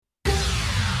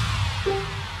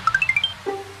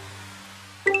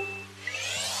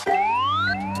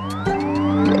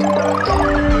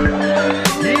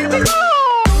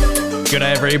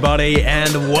everybody,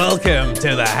 and welcome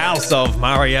to the House of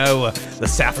Mario, the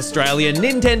South Australian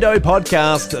Nintendo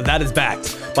podcast that is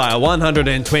backed by a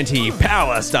 120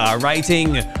 Power Star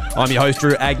rating. I'm your host,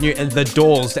 Drew Agnew, and the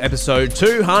doors to episode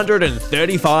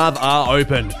 235 are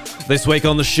open. This week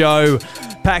on the show,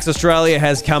 PAX Australia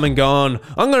has come and gone.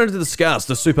 I'm going to discuss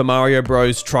the Super Mario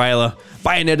Bros. Trailer.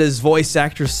 Bayonetta's voice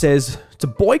actress says to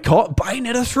boycott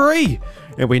Bayonetta 3.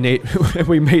 And we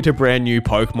meet a brand new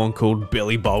Pokemon called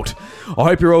Billy Bolt. I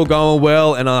hope you're all going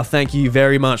well, and I thank you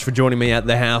very much for joining me at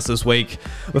the house this week.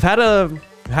 We've had a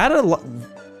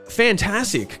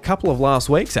fantastic couple of last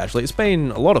weeks, actually. It's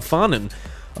been a lot of fun, and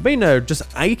I've been just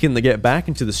aching to get back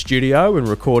into the studio and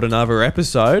record another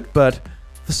episode, but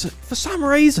for some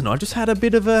reason I just had a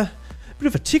bit of a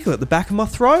tickle at the back of my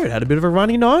throat, had a bit of a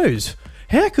runny nose.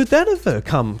 How could that have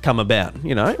come about?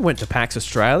 You know, went to PAX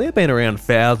Australia, been around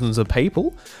thousands of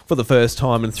people for the first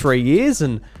time in 3 years,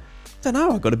 and I don't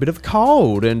know, I got a bit of a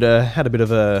cold and had a bit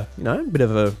of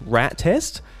a rat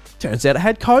test. Turns out I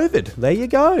had COVID. There you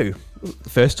go.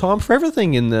 First time for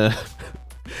everything in the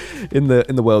in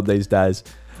the world these days.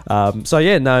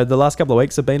 The last couple of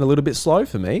weeks have been a little bit slow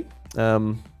for me.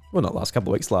 Well, not last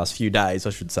couple of weeks, last few days, I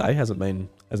should say. Hasn't been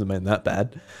that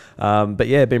bad. But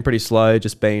yeah, been pretty slow,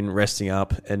 just been resting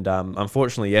up. And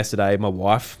unfortunately yesterday, my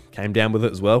wife came down with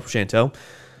it as well, Chantel.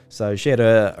 So she had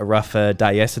a rough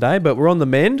day yesterday, but we're on the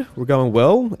mend. We're going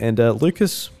well. And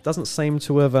Lucas doesn't seem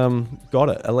to have got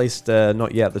it, at least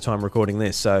not yet at the time of recording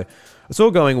this. So it's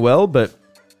all going well, but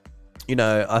you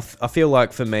know, I feel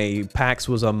like for me, PAX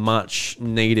was a much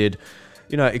needed,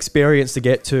 experience to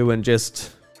get to and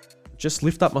just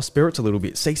lift up my spirits a little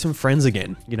bit, see some friends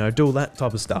again, do all that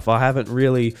type of stuff. I haven't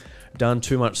really done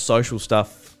too much social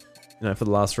stuff, for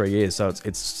the last 3 years, so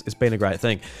it's been a great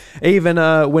thing. Even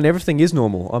when everything is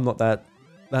normal, I'm not that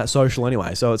social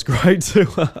anyway, so it's great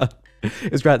to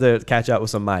catch up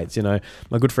with some mates.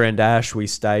 My good friend Ash, we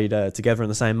stayed together in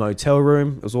the same motel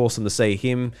room. It was awesome to see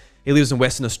him. He lives in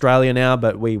Western Australia now,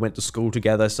 but we went to school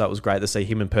together, so it was great to see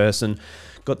him in person.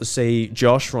 Got to see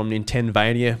Josh from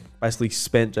Nintendvania. Basically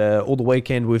spent all the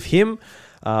weekend with him.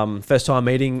 First time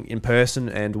meeting in person,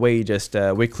 and we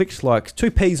clicked like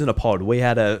two peas in a pod. We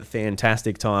had a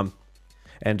fantastic time.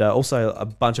 And also a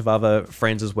bunch of other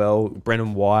friends as well.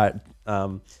 Brendan White,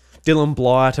 Dylan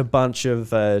Blight, a bunch of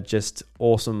just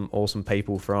awesome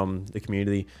people from the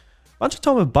community. Bunch of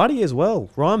time with Buddy as well.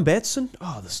 Ryan Betson.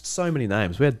 Oh, there's so many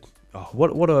names. We had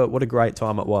what a great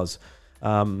time it was.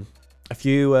 A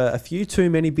few too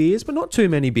many beers, but not too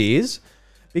many beers,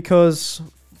 because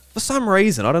for some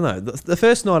reason, I don't know, the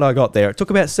first night I got there, it took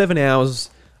about 7 hours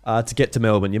to get to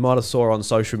Melbourne. You might have saw on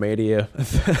social media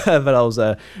that I was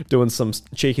doing some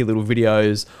cheeky little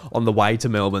videos on the way to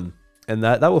Melbourne, and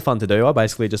that were fun to do. I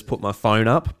basically just put my phone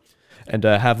up and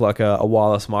have like a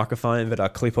wireless microphone that I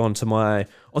clip onto the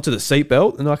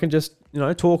seatbelt, and I can just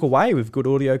talk away with good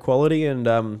audio quality, and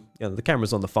the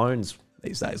cameras on the phones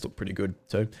these days look pretty good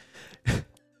too.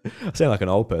 I sound like an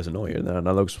old person, don't you? And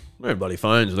I looks, everybody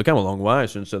phones, they've come a long way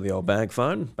since the old bag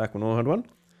phone, back when I had one.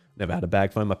 Never had a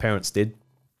bag phone, my parents did.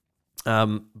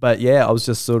 But yeah, I was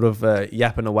just sort of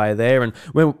yapping away there, and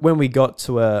when we got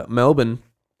to Melbourne,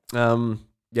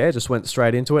 just went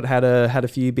straight into it, had a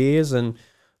few beers, and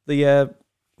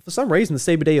for some reason, the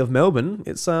CBD of Melbourne,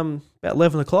 it's about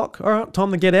 11 o'clock. All right,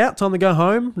 time to get out, time to go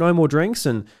home, no more drinks,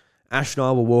 and Ash and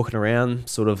I were walking around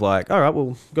sort of like, all right,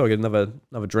 we'll go get another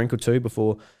drink or two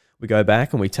before we go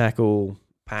back and we tackle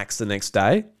PAX the next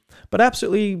day. But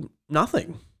absolutely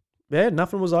nothing. Yeah,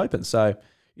 nothing was open. So,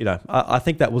 I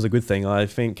think that was a good thing. I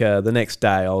think the next day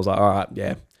I was like, all right,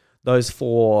 yeah, those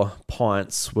 4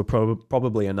 pints were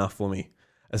probably enough for me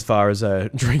as far as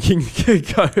drinking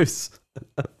goes.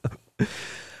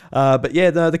 But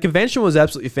yeah, the convention was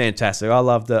absolutely fantastic. I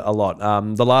loved it a lot.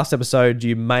 The last episode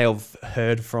you may have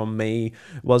heard from me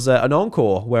was an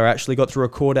encore where I actually got to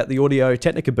record at the Audio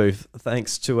Technica booth,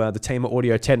 thanks to the team at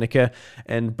Audio Technica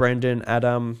and Brendan at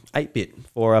 8-Bit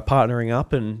for partnering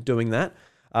up and doing that.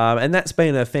 And that's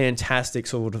been a fantastic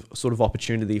sort of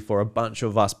opportunity for a bunch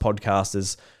of us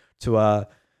podcasters to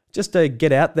just to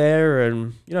get out there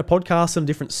and, podcast in a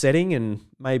different setting and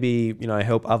maybe,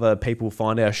 help other people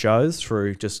find our shows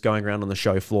through just going around on the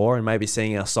show floor and maybe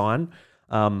seeing our sign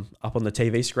up on the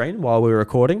TV screen while we were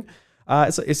recording.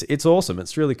 It's awesome.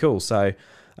 It's really cool. So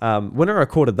when I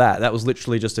recorded that was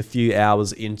literally just a few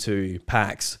hours into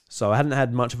PAX. So I hadn't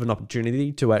had much of an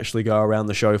opportunity to actually go around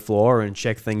the show floor and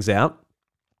check things out.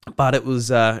 But it was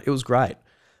great.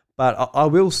 But I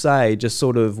will say, just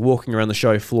sort of walking around the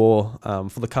show floor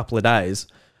for the couple of days,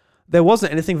 there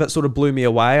wasn't anything that sort of blew me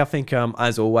away. I think,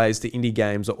 as always, the indie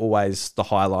games are always the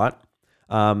highlight.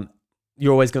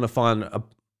 you're always going to find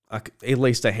at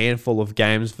least a handful of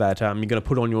games that you're going to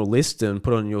put on your list and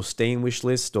put on your Steam wish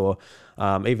list, or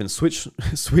even Switch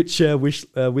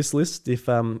wish list if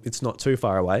it's not too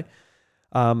far away.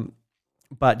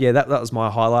 But yeah, that was my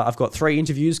highlight. I've got 3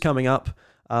 interviews coming up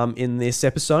in this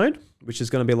episode, which is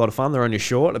going to be a lot of fun. They're only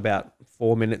short, about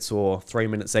 4 minutes or 3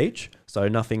 minutes each, so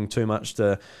nothing too much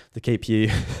to keep you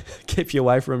keep you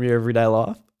away from your everyday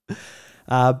life.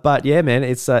 But yeah, man,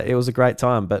 it was a great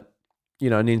time. But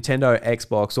Nintendo,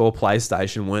 Xbox, or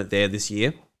PlayStation weren't there this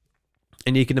year,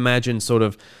 and you can imagine sort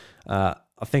of. I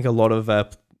think a lot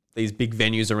of these big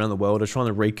venues around the world are trying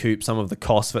to recoup some of the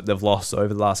costs that they've lost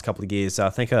over the last couple of years. So I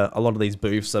think a lot of these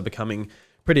booths are becoming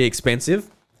pretty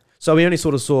expensive. So we only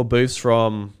sort of saw booths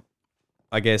from,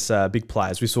 I guess, big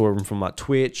players. We saw them from like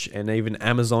Twitch, and even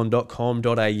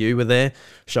Amazon.com.au were there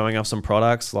showing off some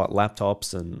products like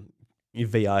laptops and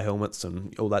VR helmets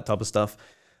and all that type of stuff.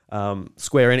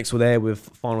 Square Enix were there with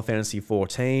Final Fantasy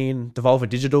 14. Devolver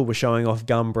Digital were showing off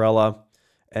Gunbrella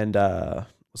and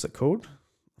what's it called?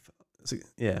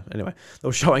 Yeah, anyway, they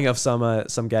were showing off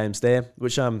some games there,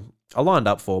 which I lined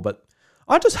up for, but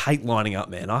I just hate lining up,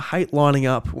 man. I hate lining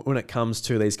up when it comes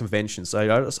to these conventions.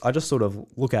 So I just sort of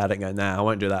look at it and go, nah, I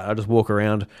won't do that. I just walk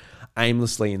around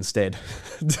aimlessly instead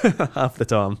half the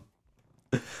time.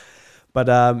 But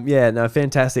yeah, no,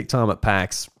 fantastic time at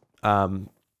PAX.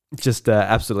 Just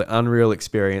absolutely unreal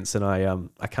experience, and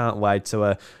I can't wait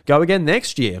to go again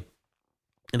next year,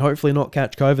 and hopefully not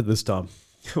catch COVID this time.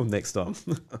 Or next time.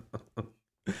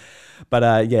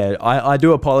 But yeah, I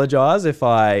do apologize if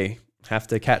I have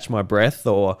to catch my breath,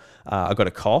 or I got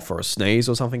a cough or a sneeze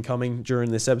or something coming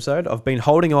during this episode. I've been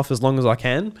holding off as long as I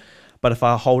can, but if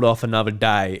I hold off another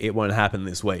day, it won't happen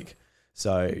this week.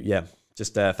 So yeah,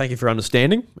 just thank you for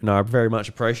understanding, and I very much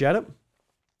appreciate it.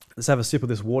 Let's have a sip of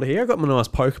this water here. I've got my nice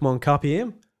Pokemon cup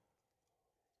here.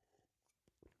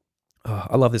 Oh,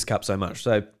 I love this cup so much.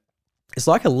 So it's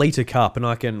like a litre cup,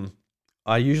 and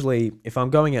I usually, if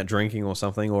I'm going out drinking or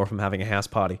something, or if I'm having a house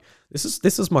party, this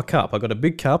is my cup. I got a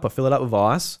big cup. I fill it up with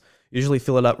ice. Usually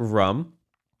fill it up with rum,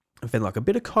 and then like a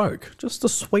bit of Coke, just to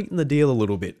sweeten the deal a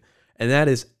little bit. And that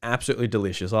is absolutely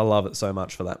delicious. I love it so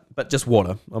much for that. But just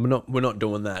water. We're not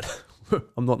doing that.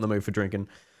 I'm not in the mood for drinking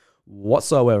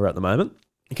whatsoever at the moment.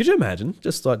 Could you imagine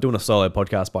just like doing a solo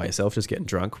podcast by yourself, just getting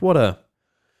drunk? What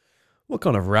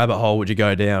kind of rabbit hole would you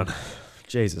go down?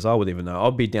 Jesus, I wouldn't even know.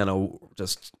 I'd be down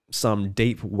just some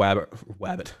deep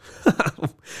wabbit.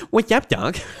 What's up,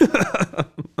 dog?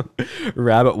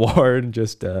 Rabbit warren,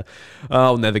 just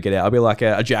I'll never get out. I'll be like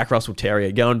a Jack Russell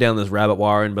Terrier going down this rabbit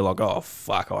warren and be like, oh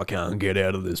fuck, I can't get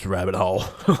out of this rabbit hole.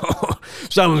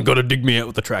 Someone's got to dig me out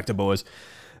with the tractor, boys.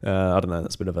 I don't know,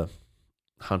 that's a bit of a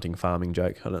hunting farming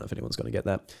joke. I don't know if anyone's going to get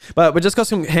that. But we just got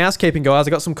some housekeeping, guys.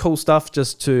 I got some cool stuff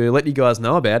just to let you guys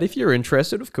know about. If you're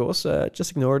interested, of course,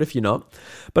 just ignore it if you're not.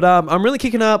 But I'm really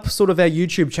kicking up sort of our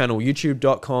YouTube channel,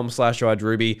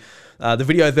 youtube.com/iDruby. The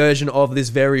video version of this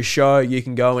very show, you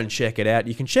can go and check it out.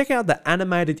 You can check out the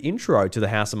animated intro to the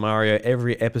House of Mario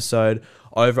every episode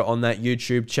over on that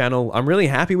YouTube channel. I'm really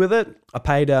happy with it.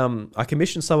 I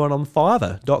commissioned someone on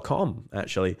Fiverr.com,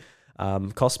 actually.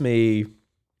 Cost me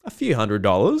a few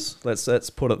 $100s, let's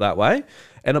put it that way.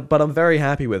 But I'm very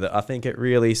happy with it. I think it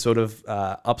really sort of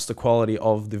ups the quality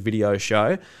of the video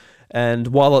show. And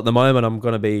while at the moment I'm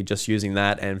going to be just using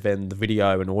that and then the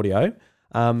video and audio,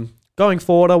 going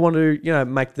forward I want to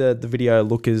make the video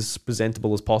look as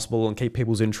presentable as possible and keep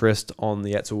people's interest on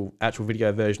the actual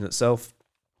video version itself.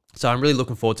 So I'm really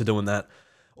looking forward to doing that.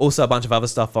 Also a bunch of other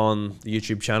stuff on the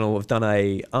YouTube channel. I've done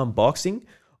a unboxing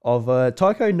of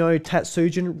Taiko no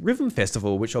Tatsujin Rhythm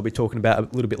Festival, which I'll be talking about a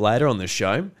little bit later on this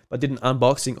show. I did an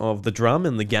unboxing of the drum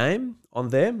and the game on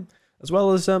there, as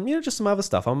well as just some other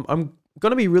stuff. I'm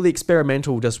going to be really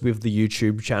experimental just with the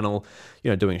YouTube channel,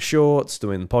 doing shorts,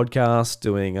 doing podcasts,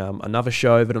 doing another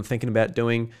show that I'm thinking about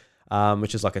doing,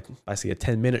 which is like basically a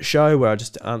 10-minute show where I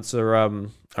just answer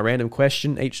a random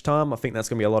question each time. I think that's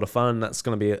going to be a lot of fun. That's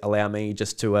going to allow me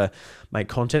just to make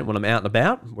content when I'm out and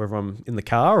about, whether I'm in the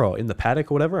car or in the paddock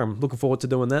or whatever. I'm looking forward to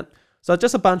doing that. So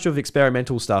just a bunch of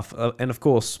experimental stuff, and of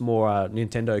course more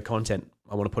Nintendo content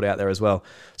I want to put out there as well.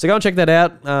 So go and check that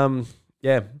out.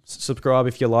 Subscribe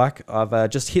if you like. I've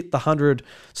just hit the 100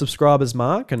 subscribers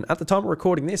mark, and at the time of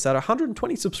recording this, at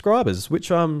 120 subscribers, which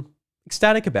I'm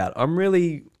ecstatic about. I'm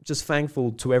really just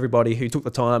thankful to everybody who took the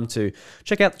time to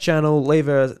check out the channel, leave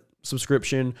a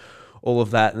subscription, all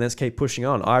of that, and let's keep pushing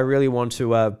on. I really want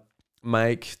to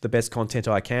make the best content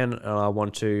I can, and I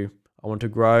want to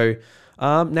grow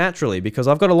naturally, because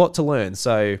I've got a lot to learn.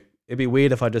 So It'd be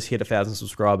weird if I just hit 1,000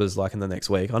 subscribers like in the next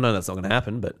week. I know that's not going to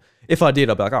happen, but if I did,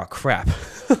 I'd be like, oh crap,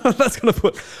 that's going to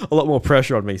put a lot more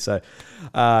pressure on me. So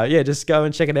yeah, just go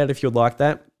and check it out if you'd like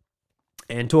that.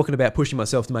 And talking about pushing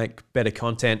myself to make better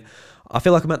content, I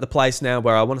feel like I'm at the place now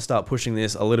where I want to start pushing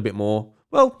this a little bit more.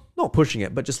 Well, not pushing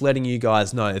it, but just letting you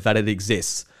guys know that it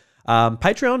exists.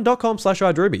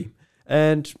 Patreon.com/iDruby.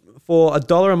 And for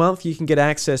 $1 a month, you can get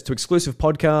access to exclusive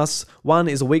podcasts. One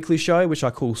is a weekly show, which I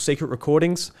call Secret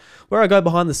Recordings, where I go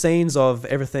behind the scenes of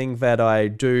everything that I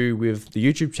do with the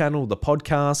YouTube channel, the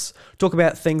podcasts, talk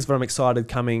about things that I'm excited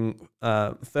coming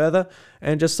further,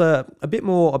 and just a bit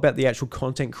more about the actual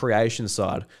content creation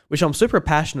side, which I'm super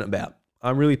passionate about.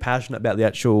 I'm really passionate about the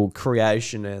actual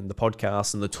creation and the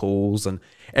podcasts and the tools and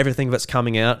everything that's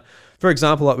coming out. For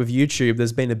example, like with YouTube,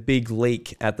 there's been a big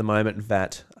leak at the moment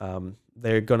that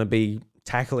they're going to be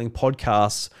tackling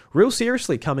podcasts real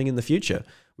seriously coming in the future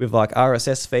with like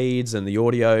RSS feeds and the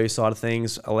audio side of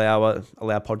things, allow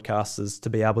podcasters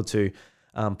to be able to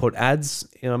put ads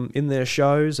in their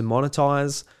shows and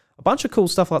monetize a bunch of cool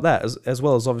stuff like that, as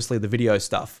well as obviously the video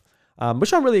stuff,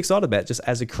 which I'm really excited about just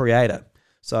as a creator.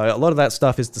 So a lot of that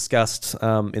stuff is discussed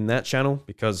in that channel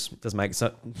because it doesn't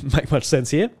make much sense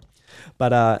here.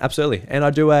 But absolutely. And I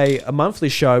do a monthly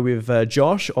show with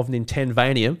Josh of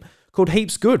Nintendvania called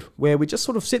Heaps Good, where we just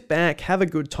sort of sit back, have a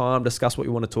good time, discuss what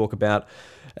we want to talk about.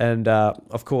 And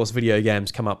of course, video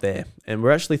games come up there. And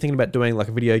we're actually thinking about doing like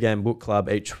a video game book club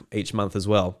each month as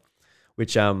well,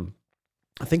 which I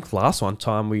think last one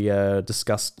time we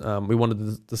discussed, we wanted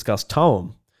to discuss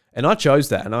Toem. And I chose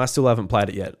that, and I still haven't played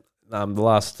it yet. The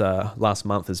last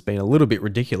month has been a little bit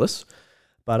ridiculous,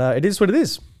 but it is what it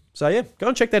is. So yeah, go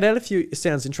and check that out if it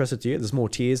sounds interested to you. There's more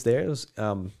tiers there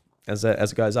as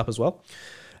it goes up as well.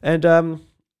 And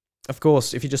of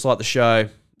course, if you just like the show,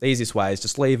 the easiest way is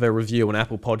just leave a review on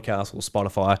Apple Podcasts or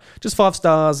Spotify. Just 5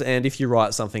 stars, and if you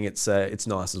write something, it's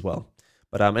nice as well.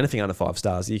 But anything under 5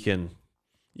 stars, you can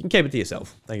keep it to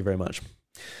yourself. Thank you very much.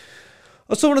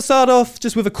 I also want to start off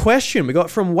just with a question we got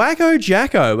from Wacko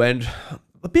Jacko, and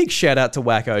a big shout out to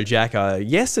Wacko Jacko.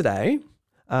 Yesterday,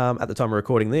 at the time of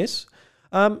recording this,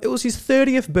 it was his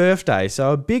 30th birthday,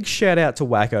 so a big shout out to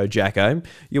Wacko Jacko.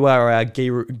 You are our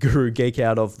Guru Geek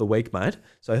Out of the week, mate.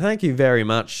 So thank you very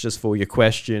much just for your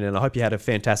question, and I hope you had a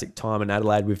fantastic time in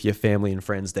Adelaide with your family and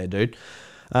friends there, dude.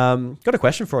 Got a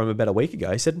question for him about a week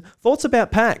ago. He said, thoughts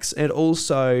about PAX, and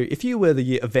also, if you were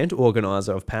the event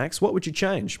organizer of PAX, what would you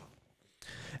change?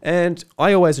 And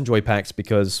I always enjoy PAX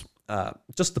because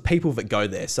just the people that go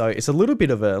there. So it's a little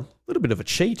bit of a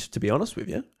cheat, to be honest with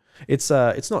you. It's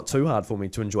not too hard for me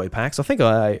to enjoy PAX. I think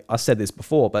I said this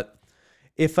before, but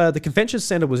if the convention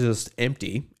center was just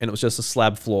empty and it was just a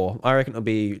slab floor, I reckon it'll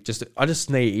be I just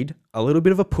need a little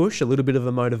bit of a push, a little bit of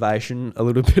a motivation, a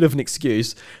little bit of an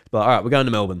excuse. But all right, we're going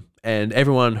to Melbourne, and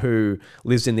everyone who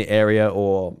lives in the area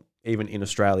or even in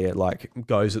Australia like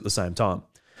goes at the same time.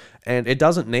 And it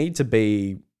doesn't need to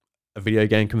be a video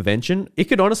game convention. It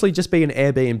could honestly just be an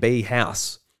Airbnb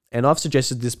house. And I've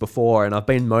suggested this before, and I've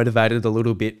been motivated a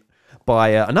little bit by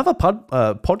another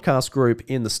podcast group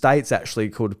in the States actually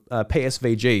called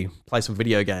PSVG, Play Some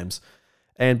Video Games.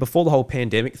 And before the whole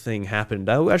pandemic thing happened,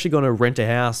 they were actually going to rent a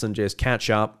house and just catch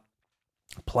up,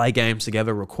 play games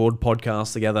together, record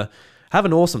podcasts together, have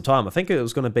an awesome time. I think it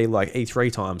was going to be like E3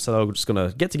 time. So they were just going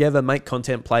to get together, make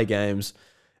content, play games,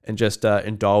 and just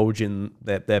indulge in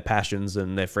their passions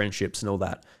and their friendships and all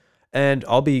that. And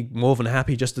I'll be more than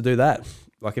happy just to do that.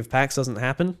 Like if PAX doesn't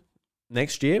happen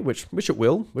next year, which it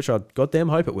will, which I goddamn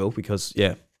hope it will, because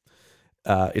yeah,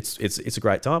 it's a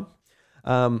great time.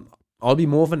 I'll be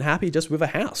more than happy just with a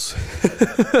house.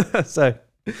 So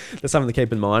that's something to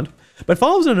keep in mind. But if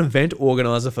I was an event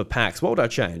organizer for PAX, what would I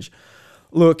change?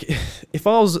 Look, if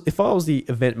I was the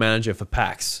event manager for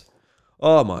PAX,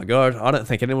 oh my God, I don't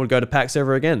think anyone would go to PAX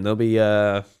ever again. There'll be,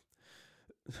 what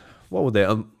would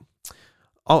there,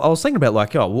 I was thinking about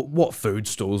like, what food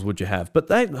stalls would you have? But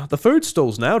the food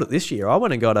stalls nailed it this year. I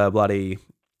went and got a bloody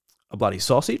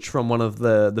sausage from one of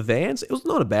the vans. It was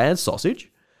not a bad sausage.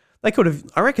 They could have,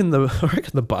 I reckon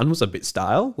the bun was a bit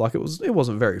stale. Like it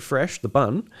wasn't very fresh, the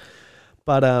bun.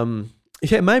 But,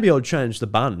 yeah, maybe I'll change the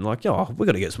bun. Like, we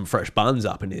got to get some fresh buns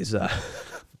up in his,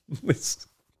 this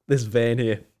van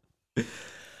here.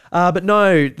 But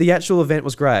no, the actual event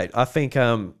was great. I think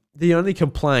the only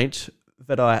complaint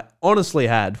that I honestly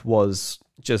had was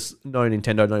just no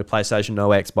Nintendo, no PlayStation, no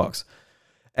Xbox.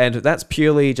 And that's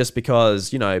purely just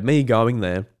because, me going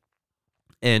there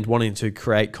and wanting to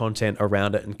create content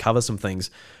around it and cover some things.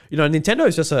 Nintendo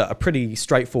is just a pretty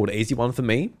straightforward, easy one for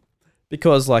me.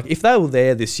 Because, like, if they were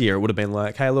there this year, it would have been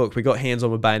like, hey, look, we got hands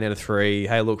on with Bayonetta 3.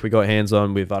 Hey, look, we got hands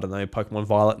on with, I don't know, Pokemon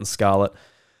Violet and Scarlet.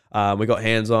 We got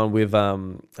hands on with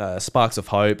Sparks of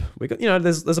Hope. We got,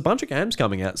 there's a bunch of games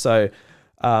coming out. So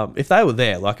if they were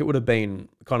there, like, it would have been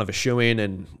kind of a shoe-in.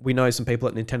 And we know some people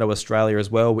at Nintendo Australia as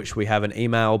well, which we have an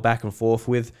email back and forth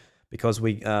with, because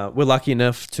we're lucky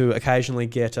enough to occasionally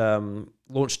get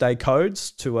launch day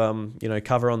codes to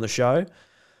cover on the show.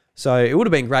 So it would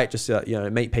have been great just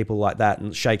to meet people like that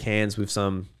and shake hands with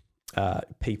some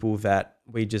people that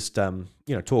we just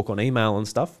talk on email and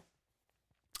stuff.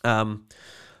 But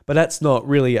that's not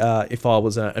really if I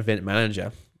was an event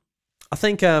manager. I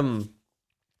think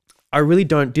I really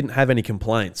didn't have any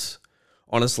complaints,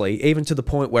 honestly, even to the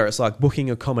point where it's like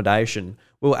booking accommodation.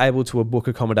 We were able to book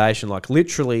accommodation like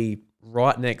literally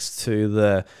right next to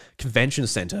the convention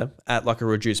center at like a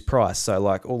reduced price. So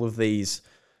like all of these,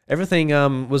 everything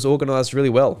was organized really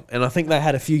well. And I think they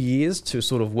had a few years to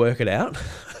sort of work it out.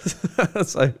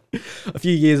 So a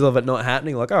few years of it not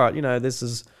happening, like, all right, this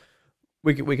is,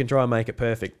 we can try and make it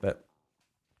perfect. But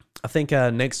I think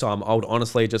next time I would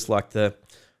honestly just like to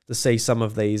see some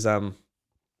of these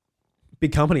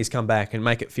big companies come back and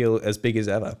make it feel as big as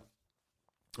ever.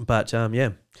 But yeah.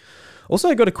 Also,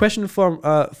 I got a question from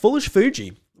Foolish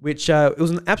Fuji, which it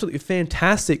was absolutely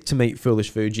fantastic to meet Foolish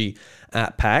Fuji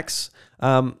at PAX.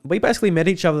 We basically met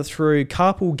each other through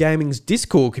Carpool Gaming's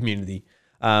Discord community.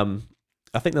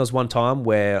 I think there was one time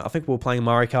where I think we were playing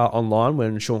Mario Kart online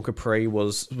when Sean Capri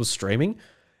was streaming.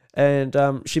 And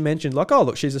she mentioned like, oh,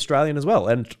 look, she's Australian as well.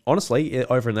 And honestly,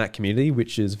 over in that community,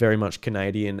 which is very much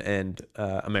Canadian and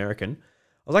American,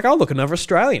 I was like, oh, look, another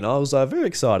Australian. I was very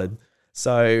excited.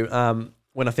 So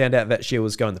when I found out that she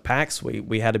was going to PAX,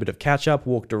 we had a bit of catch up,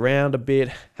 walked around a bit,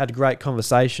 had a great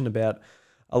conversation about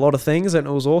a lot of things, and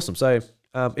it was awesome. So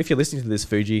if you're listening to this,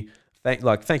 Fuji,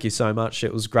 thank you so much.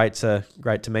 It was great to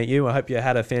meet you. I hope you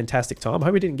had a fantastic time. I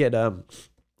hope you didn't get the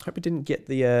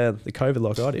COVID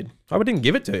like I did. I hope I didn't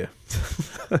give it to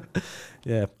you.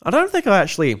 Yeah, I don't think I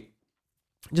actually.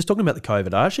 Just talking about the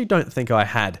COVID, I actually don't think I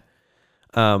had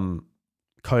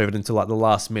COVID until like the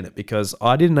last minute, because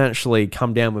I didn't actually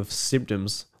come down with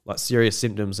symptoms, like serious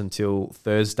symptoms, until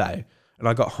Thursday, and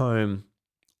I got home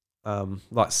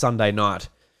like Sunday night.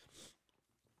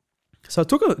 So it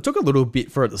took a little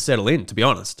bit for it to settle in, to be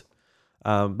honest.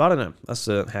 But I don't know. That's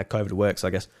how COVID works, I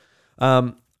guess.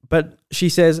 But she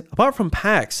says, apart from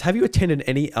PAX, have you attended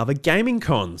any other gaming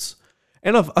cons?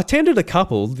 And I've attended a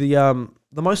couple. The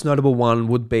most notable one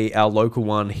would be our local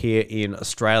one here in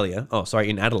Australia.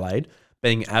 In Adelaide,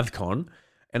 being AvCon.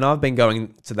 And I've been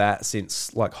going to that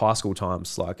since like high school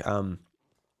times. Like,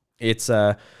 it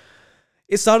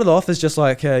started off as just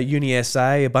like a Uni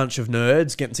SA, a bunch of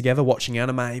nerds getting together, watching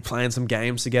anime, playing some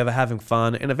games together, having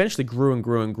fun, and eventually grew and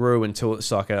grew and grew until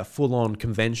it's like a full-on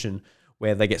convention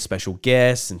where they get special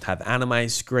guests and have anime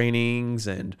screenings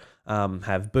and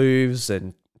have booths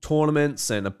and tournaments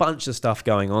and a bunch of stuff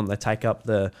going on. They take up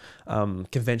the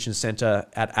convention centre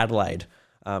at Adelaide.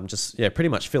 Pretty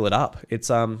much fill it up. It's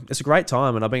a great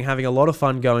time, and I've been having a lot of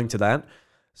fun going to that.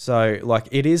 So like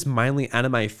it is mainly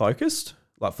anime focused,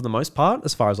 like for the most part,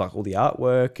 as far as like all the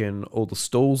artwork and all the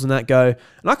stalls and that go.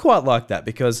 And I quite like that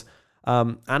because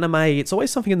anime, it's always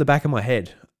something in the back of my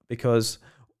head, because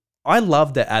I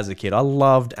loved it as a kid. I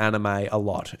loved anime a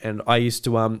lot, and I used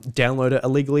to download it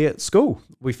illegally at school.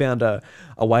 We found a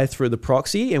way through the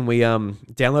proxy, and we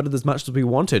downloaded as much as we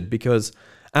wanted, because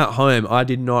at home I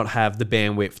did not have the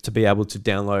bandwidth to be able to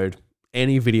download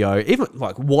any video, even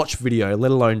like watch video,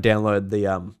 let alone download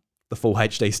the full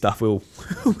HD stuff we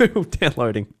were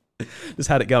downloading. Just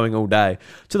had it going all day,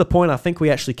 to the point I think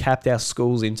we actually capped our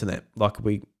school's internet. Like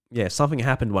something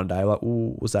happened one day. Like,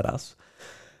 ooh, was that us?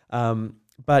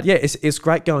 But yeah, it's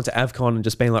great going to AvCon and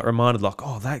just being like reminded, like,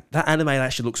 oh, that anime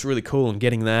actually looks really cool, and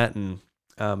getting that, and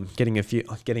getting a few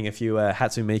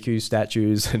Hatsune Miku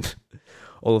statues and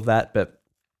all of that. But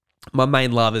my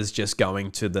main love is just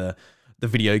going to the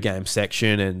video game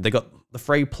section, and they got the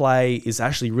free play is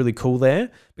actually really cool there,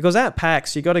 because at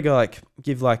PAX you got to go like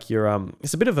give like your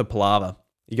it's a bit of a palaver.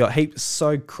 You got heaps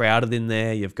so crowded in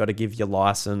there. You've got to give your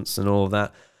license and all of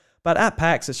that. But at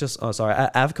PAX, it's just,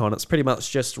 at AvCon, it's pretty much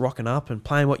just rocking up and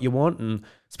playing what you want, and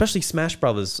especially Smash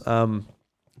Brothers.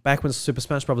 Back when Super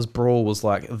Smash Brothers Brawl was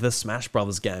like the Smash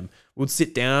Brothers game, we'd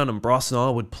sit down and Bryce and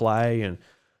I would play, and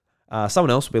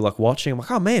someone else would be like watching. I'm like,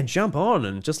 oh man, jump on,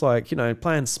 and just like,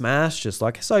 playing Smash, just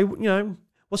like, so,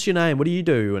 what's your name? What do you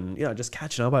do? And, just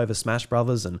catching up over Smash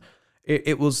Brothers, and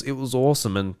it was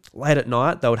awesome. And late at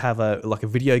night, they would have a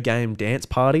video game dance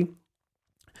party.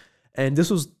 And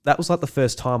that was like the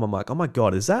first time I'm like, oh my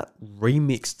God, is that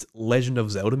remixed Legend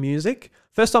of Zelda music?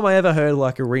 First time I ever heard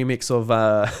like a remix of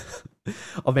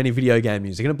of any video game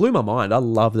music, and it blew my mind. I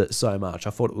loved it so much. I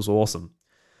thought it was awesome.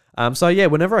 So yeah,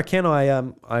 whenever I can,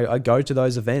 I go to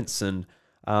those events, and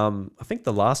I think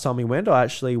the last time we went, I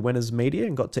actually went as media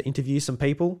and got to interview some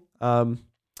people.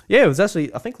 Yeah, it was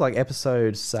actually, I think like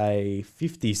episode say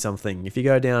 50 something. If you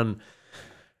go down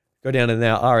in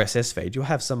our RSS feed, you'll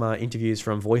have some interviews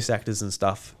from voice actors and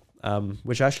stuff,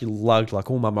 which I actually lugged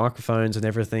like all my microphones and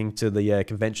everything to the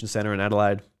convention center in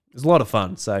Adelaide. It was a lot of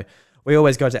fun. So we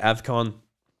always go to AvCon.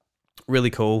 Really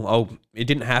cool. Oh, it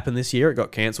didn't happen this year. It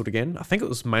got cancelled again. I think it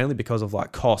was mainly because of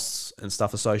like costs and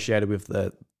stuff associated with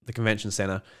the convention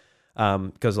center.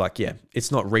 Because like, yeah,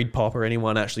 it's not Reed Pop or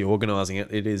anyone actually organizing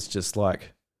it. It is just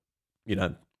like,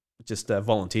 just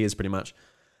volunteers pretty much.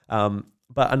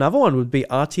 But another one would be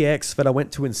RTX that I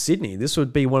went to in Sydney. This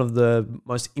would be one of the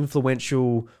most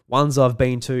influential ones I've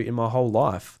been to in my whole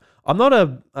life. I'm not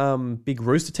a big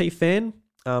Rooster Teeth fan,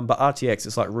 but RTX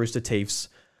is like Rooster Teeth's,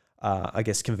 I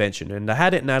guess, convention. And I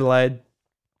had it in Adelaide,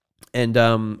 and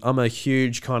I'm a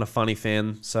huge Kind of Funny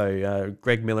fan. So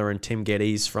Greg Miller and Tim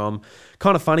Geddes from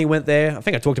Kind of Funny went there. I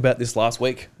think I talked about this last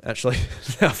week, actually,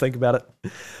 now I think about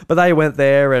it. But they went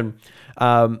there, and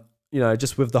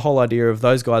just with the whole idea of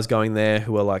those guys going there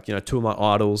who are like, two of my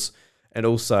idols. And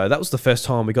also, that was the first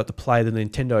time we got to play the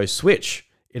Nintendo Switch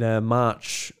in a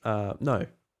March, it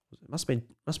must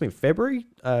have been February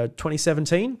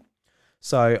 2017.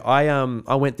 So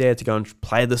I went there to go and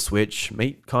play the Switch,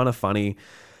 meet Kind of Funny,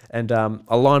 and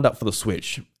I lined up for the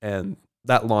Switch, and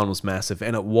that line was massive,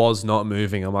 and it was not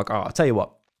moving. I'm like, oh, I'll tell you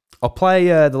what, I'll play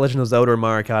The Legend of Zelda and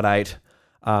Mario Kart 8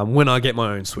 when I get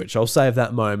my own Switch. I'll save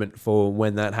that moment for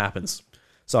when that happens.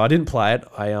 So I didn't play it.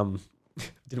 I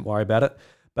didn't worry about it.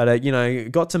 But,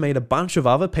 got to meet a bunch of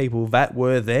other people that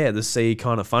were there to see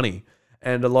Kind of Funny.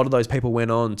 And a lot of those people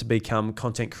went on to become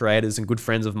content creators and good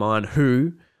friends of mine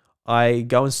who I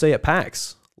go and see at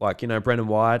PAX. Like, Brendan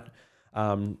White,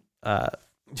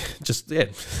 just, yeah,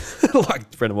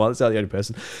 like Brendan White, that's the only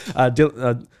person.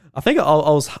 I think I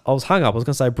was hung up. I was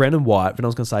going to say Brendan White, but I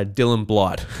was going to say Dylan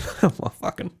Blight. I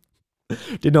fucking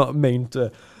did not mean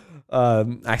to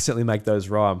accidentally make those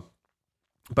rhyme.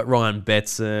 But Ryan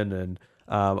Betson, and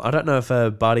I don't know if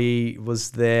a buddy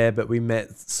was there, but we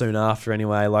met soon after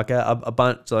anyway. Like a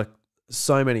bunch, like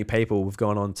so many people we've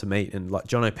gone on to meet, and like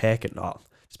John O'Peck, and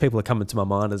just people are coming to my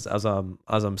mind as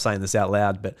I'm saying this out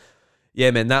loud. But yeah,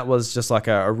 man, that was just like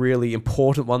a really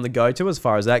important one to go to as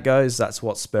far as that goes. That's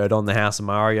what spurred on the House of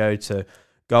Mario to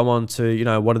go on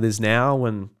to, what it is now,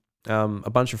 and a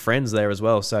bunch of friends there as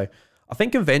well. So I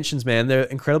think conventions, man, they're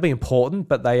incredibly important,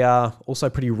 but they are also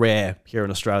pretty rare here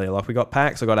in Australia. Like we got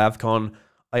PAX, I got AvCon.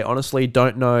 I honestly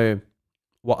don't know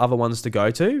what other ones to go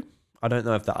to. I don't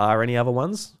know if there are any other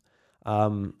ones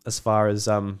as far as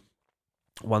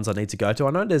ones I need to go to.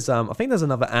 I know there's, I think there's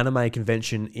another anime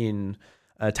convention in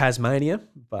Tasmania,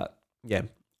 but yeah,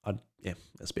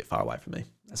 that's a bit far away from me.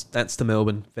 That's to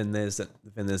Melbourne. Then there's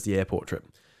the airport trip.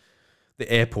 The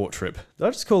airport trip. Did I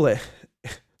just call it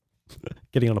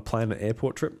getting on a plane an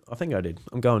airport trip? I think I did.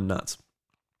 I'm going nuts.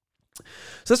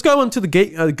 So let's go on to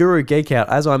the Guru Geek Out.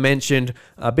 As I mentioned,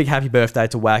 a big happy birthday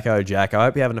to Wacko Jack. I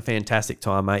hope you're having a fantastic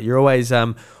time, mate. You're always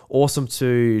awesome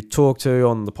to talk to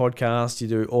on the podcast. You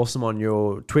do awesome on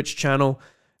your Twitch channel.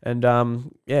 And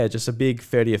just a big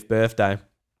 30th birthday.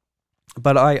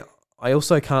 But I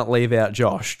also can't leave out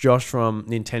Josh from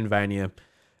Nintenvania.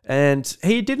 And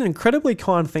he did an incredibly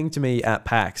kind thing to me at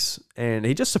PAX. And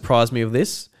he just surprised me with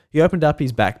this. He opened up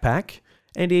his backpack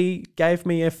and he gave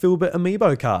me a Filbert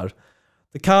Amiibo card.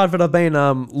 The card that I've been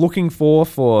looking for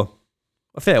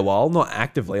a fair while, not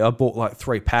actively. I bought like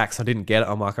 3 packs. I didn't get it.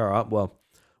 I'm like, all right, well,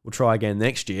 we'll try again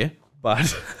next year.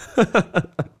 But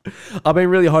I've been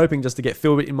really hoping just to get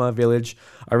Filbert in my village.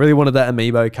 I really wanted that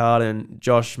Amiibo card, and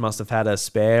Josh must have had a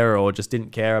spare or just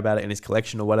didn't care about it in his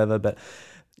collection or whatever. But,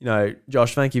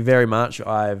 Josh, thank you very much.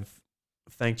 I've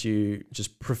thanked you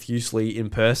just profusely in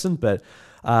person. But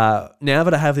now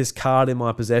that I have this card in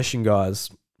my possession, guys,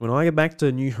 when I get back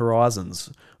to New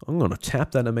Horizons, I'm going to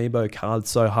tap that Amiibo card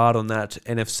so hard on that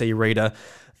NFC reader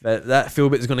that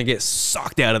Filbert is going to get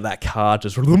sucked out of that card,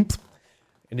 just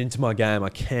and into my game. I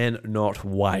cannot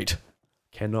wait.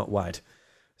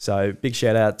 So big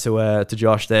shout out to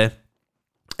Josh there.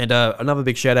 And another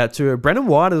big shout out to Brendan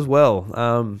White as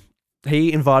well.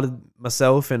 He invited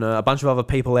myself and a bunch of other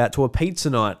people out to a pizza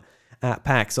night at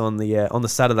PAX on the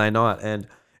Saturday night. And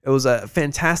it was a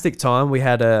fantastic time. We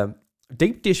had a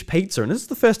deep dish pizza. And this is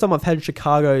the first time I've had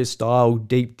Chicago style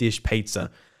deep dish pizza.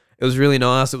 It was really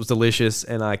nice. It was delicious.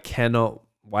 And I cannot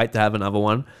wait to have another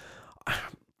one.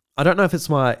 I don't know if it's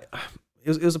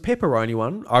it was a pepperoni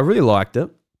one. I really liked it.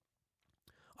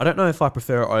 I don't know if I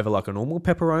prefer it over like a normal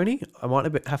pepperoni. I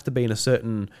might have to be in a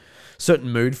certain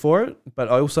mood for it, but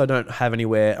I also don't have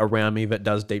anywhere around me that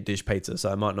does deep dish pizza,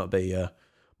 so it might not be a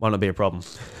problem.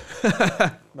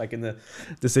 Making the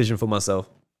decision for myself.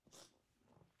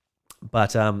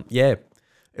 But yeah,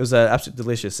 it was absolutely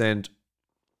delicious. And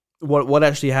what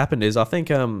actually happened is I think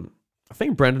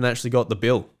Brendan actually got the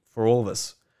bill for all of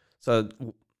us. So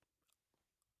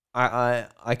I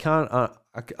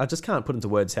just can't put into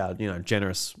words how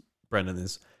generous Brendan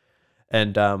is,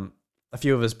 and a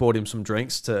few of us bought him some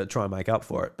drinks to try and make up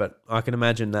for it. But I can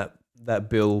imagine that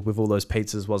bill with all those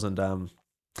pizzas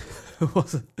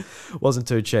wasn't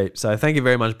too cheap. So thank you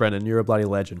very much, Brendan. You're a bloody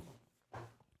legend.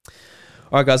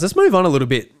 All right, guys, let's move on a little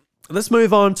bit. Let's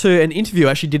move on to an interview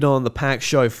I actually did on the PAX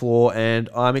show floor, and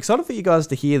I'm excited for you guys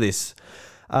to hear this.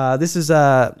 This is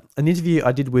an interview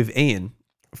I did with Ian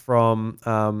from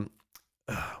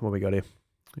what we got here.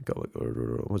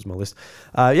 What was my list?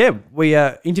 We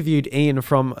interviewed Ian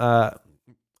from a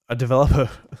developer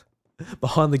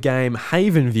behind the game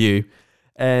Haven View.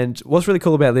 And what's really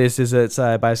cool about this is it's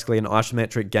basically an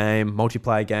isometric game,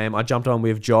 multiplayer game. I jumped on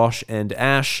with Josh and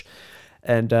Ash,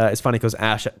 and it's funny because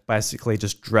Ash basically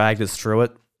just dragged us through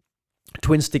it.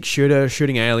 Twin stick shooter,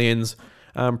 shooting aliens.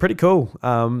 Pretty cool.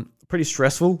 Pretty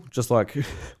stressful, just like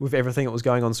with everything that was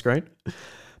going on screen.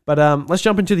 But let's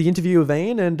jump into the interview with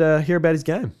Ian and hear about his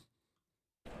game.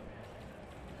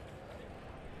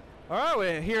 All right,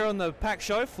 we're here on the PAX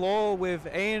show floor with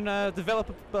Ian,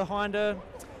 developer behind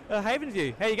Haven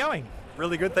View. How you going?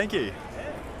 Really good, thank you.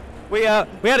 We had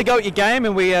a go at your game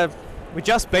and we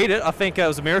just beat it. I think it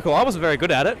was a miracle. I wasn't very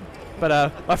good at it,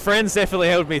 but my friends definitely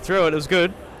held me through it. It was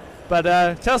good. But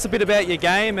tell us a bit about your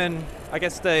game and I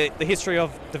guess the history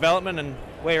of development and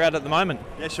where you're at the moment.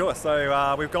 Yeah, sure.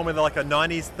 So we've gone with like a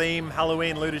 90s theme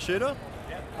Halloween looter shooter.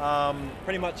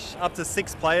 Pretty much up to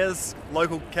 6 players,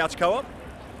 local couch co-op.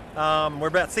 We're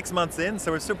about 6 months in,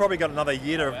 so we've still probably got another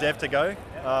year of dev to go.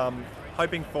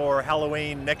 Hoping for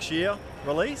Halloween next year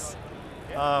release.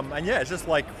 And yeah, it's just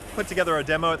like put together a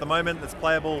demo at the moment that's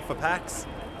playable for PAX.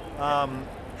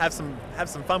 Have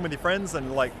some fun with your friends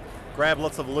and like grab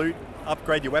lots of loot,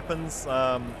 upgrade your weapons,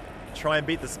 try and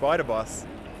beat the spider boss.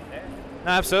 No,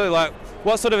 absolutely. Like,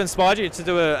 what sort of inspired you to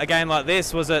do a game like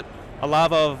this? Was it a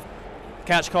love of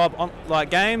couch co-op like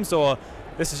games, or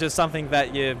this is just something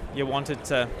that you wanted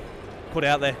to put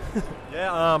out there?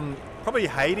 Yeah, probably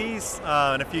Hades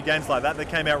and a few games like that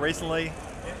came out recently.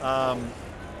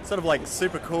 Sort of like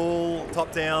super cool,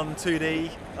 top-down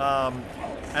 2D,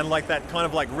 and like that kind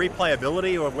of like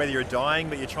replayability, or whether you're dying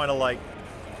but you're trying to like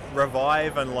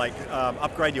revive and like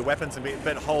upgrade your weapons and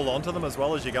but hold on to them as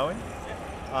well as you're going.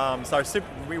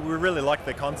 We really like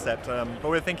the concept, but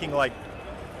we're thinking like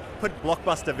put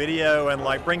Blockbuster Video and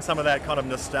like bring some of that kind of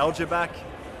nostalgia back,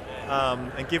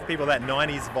 and give people that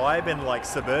 90s vibe in like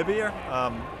suburbia.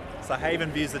 So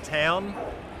Haven View's the town,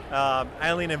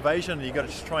 alien invasion, you got to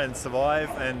just try and survive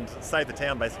and save the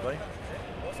town basically.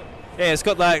 Yeah, it's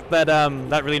got like that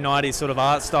really 90s sort of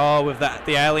art style with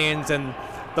the aliens and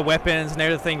the weapons and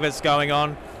everything that's going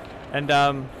on, and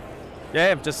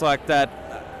just like that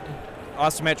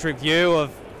isometric view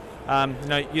of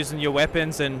using your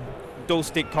weapons and dual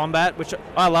stick combat, which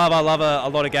I love. I love a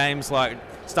lot of games like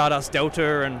Stardust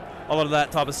Delta and a lot of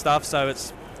that type of stuff. So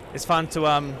it's fun to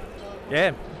have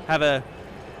an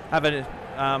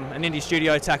indie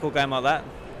studio tackle a game like that.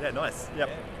 Yeah, nice. Yep.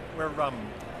 We're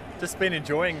just been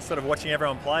enjoying sort of watching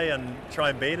everyone play and try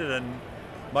and beat it, and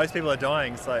most people are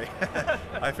dying, so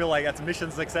I feel like that's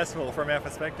mission successful from our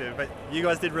perspective, but you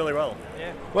guys did really well.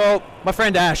 Yeah. Well, my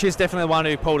friend Ash is definitely the one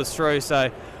who pulled us through,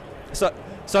 so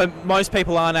most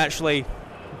people aren't actually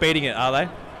beating it, are they?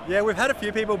 Yeah, we've had a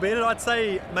few people beat it. I'd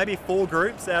say maybe 4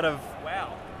 groups out of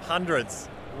hundreds.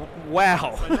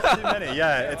 Wow. So not too many.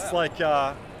 Yeah, it's like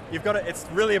it's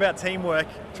really about teamwork,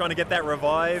 trying to get that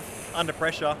revive under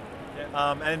pressure.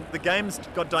 And the game's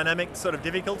got dynamic sort of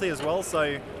difficulty as well,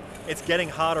 so it's getting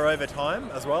harder over time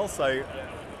as well. So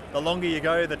the longer you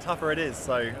go, the tougher it is.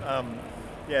 So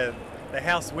the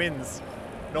house wins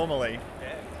normally.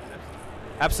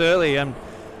 Absolutely.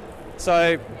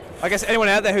 So I guess anyone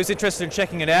out there who's interested in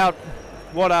checking it out,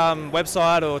 what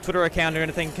website or Twitter account or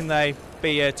anything can they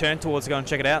be turned towards to go and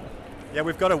check it out? Yeah,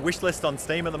 we've got a wish list on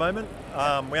Steam at the moment.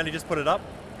 We only just put it up.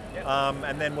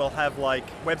 And then we'll have like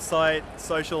website,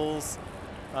 socials,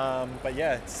 but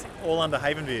yeah, it's all under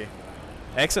Haven View.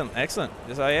 Excellent.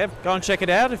 So yeah, go and check it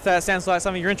out if that sounds like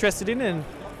something you're interested in, and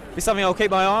be something I'll keep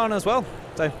my eye on as well.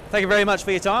 So thank you very much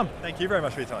for your time. Thank you very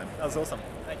much for your time. That was awesome.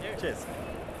 Thank you. Cheers.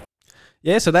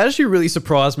 Yeah, so that actually really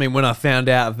surprised me when I found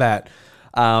out that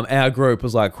our group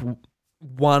was like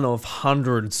one of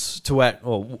hundreds to act.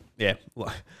 Well, yeah,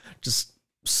 like, just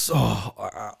so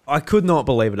I could not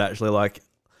believe it actually. Like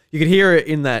you could hear it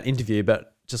in that interview,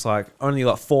 but just like only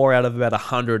like 4 out of about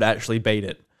 100 actually beat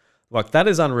it. Like that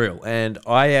is unreal, and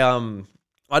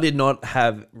I did not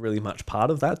have really much part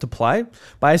of that to play.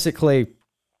 Basically,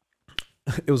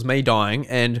 it was me dying,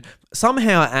 and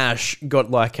somehow Ash got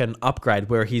like an upgrade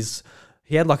where he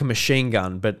had like a machine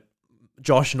gun, but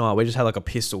Josh and we just had like a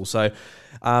pistol. So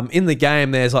in the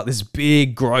game, there's like this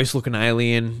big, gross-looking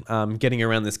alien getting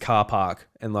around this car park,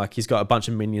 and like he's got a bunch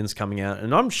of minions coming out,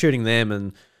 and I'm shooting them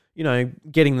and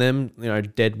getting them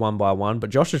dead one by one. But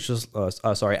Josh is just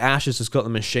Ash has just got the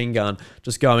machine gun,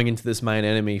 just going into this main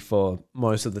enemy for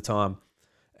most of the time,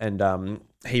 and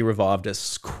he revived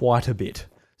us quite a bit.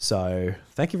 So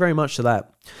thank you very much for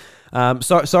that.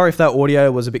 Sorry if that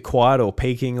audio was a bit quiet or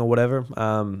peaking or whatever.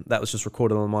 That was just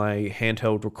recorded on my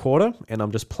handheld recorder, and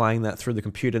I'm just playing that through the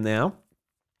computer now.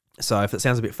 So if it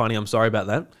sounds a bit funny, I'm sorry about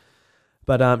that.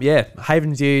 But yeah,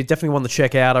 Haven View, definitely one to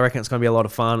check out. I reckon it's going to be a lot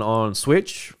of fun on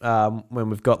Switch when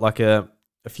we've got like a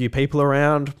few people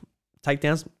around, take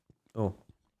down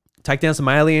some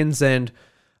aliens and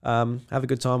have a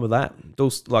good time with that.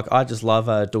 I just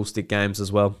love dual stick games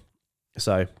as well.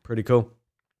 So pretty cool.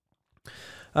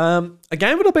 A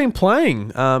game that I've been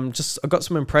playing, I got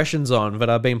some impressions on that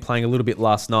I've been playing a little bit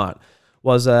last night,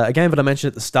 was a game that I mentioned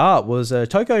at the start, was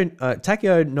Takeo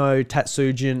no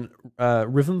Tatsujin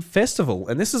Rhythm Festival.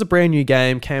 And this is a brand new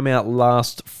game, came out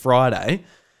last Friday,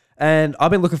 and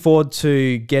I've been looking forward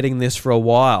to getting this for a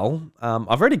while.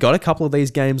 I've already got a couple of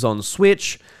these games on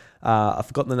Switch. I've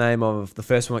forgotten the name of the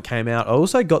first one that came out. I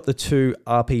also got the 2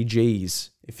 RPGs,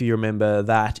 if you remember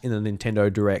that, in a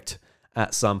Nintendo Direct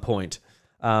at some point.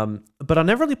 But I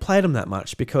never really played them that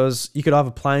much because you could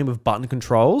either play them with button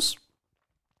controls,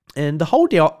 and the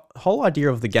whole idea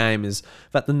of the game is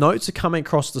that the notes are coming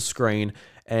across the screen,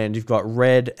 and you've got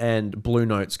red and blue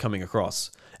notes coming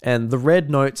across. And the red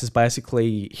notes is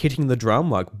basically hitting the drum,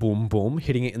 like boom, boom,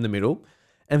 hitting it in the middle.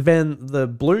 And then the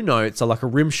blue notes are like a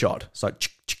rim shot. It's like,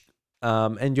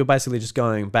 and you're basically just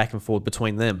going back and forth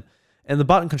between them. And the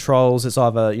button controls, it's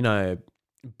either,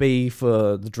 B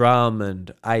for the drum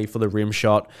and A for the rim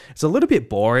shot. It's a little bit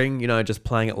boring, just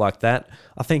playing it like that.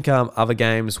 I think other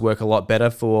games work a lot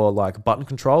better for like button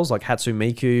controls, like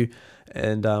Hatsumiku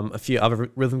and a few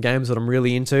other rhythm games that I'm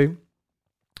really into.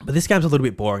 But this game's a little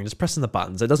bit boring, just pressing the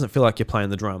buttons. It doesn't feel like you're playing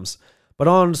the drums. But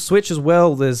on Switch as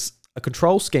well, there's a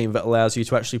control scheme that allows you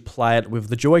to actually play it with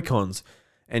the Joy-Cons,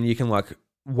 and you can like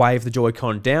wave the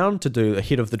Joy-Con down to do a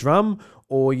hit of the drum,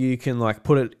 or you can like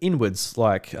put it inwards,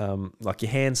 like your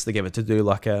hands together to do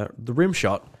like the rim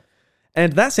shot.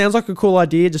 And that sounds like a cool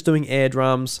idea, just doing air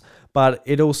drums, but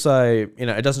it also,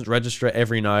 it doesn't register at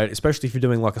every note, especially if you're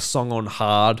doing like a song on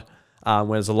hard, where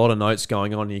there's a lot of notes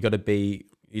going on, and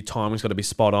your timing's got to be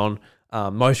spot on.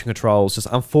 Motion controls just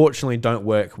unfortunately don't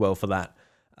work well for that.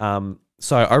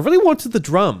 So I really wanted the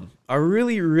drum. I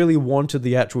really, really wanted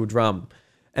the actual drum.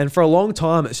 And for a long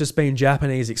time, it's just been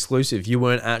Japanese exclusive. You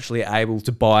weren't actually able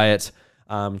to buy it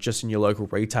just in your local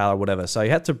retailer or whatever. So you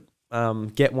had to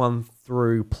get one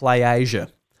through Play Asia.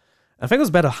 I think it was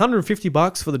about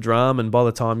 $150 for the drum, and by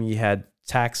the time you had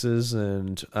taxes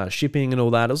and shipping and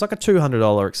all that, it was like a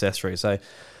 $200 accessory. So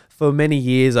for many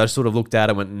years, I sort of looked at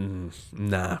it and went,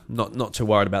 nah, not too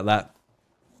worried about that.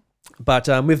 But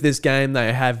with this game,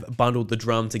 they have bundled the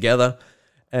drum together,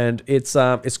 and it's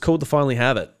cool to finally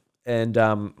have it. And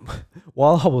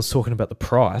while I was talking about the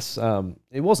price,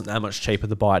 it wasn't that much cheaper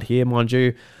to buy it here, mind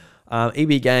you.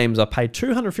 EB Games, I paid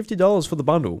 $250 for the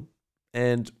bundle,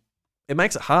 and it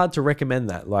makes it hard to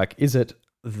recommend that. Like, is it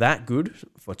that good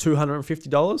for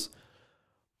 $250?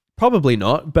 Probably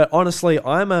not, but honestly,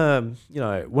 when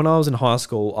I was in high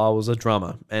school, I was a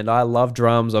drummer, and I love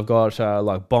drums. I've got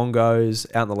like bongos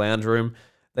out in the lounge room.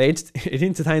 It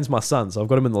entertains my son, so I've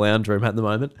got him in the lounge room at the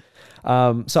moment.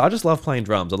 So I just love playing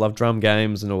drums. I love drum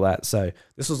games and all that. So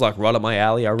this was like right up my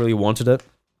alley. I really wanted it.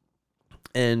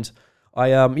 And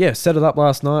I set it up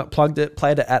last night, plugged it,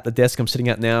 played it at the desk I'm sitting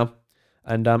at now.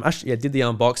 And did the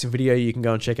unboxing video. You can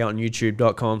go and check out on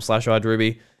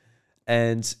youtube.com/iDruby.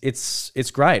 And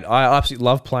it's great. I absolutely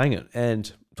love playing it.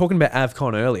 And talking about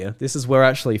AvCon earlier, this is where I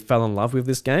actually fell in love with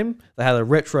this game. They had a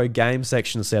retro game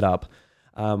section set up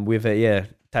with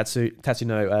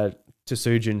Tatsuno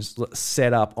Tatsujin's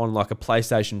set up on like a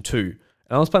PlayStation 2. And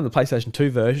I was playing the PlayStation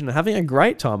 2 version and having a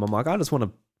great time. I'm like, I just want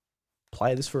to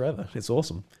play this forever. It's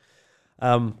awesome.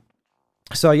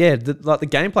 So yeah, the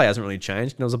gameplay hasn't really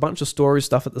changed. There was a bunch of story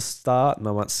stuff at the start, and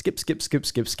I'm like, skip.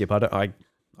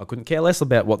 I I couldn't care less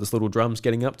about what this little drum's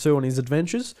getting up to on his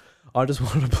adventures. I just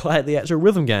wanted to play the actual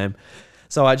rhythm game.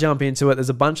 So I jump into it. There's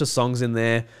a bunch of songs in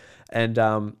there,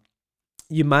 and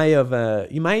you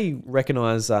may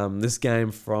recognize this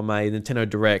game from a Nintendo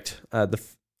Direct,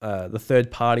 the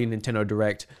third-party Nintendo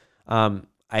Direct,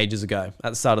 ages ago at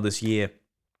the start of this year.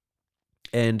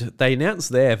 And they announced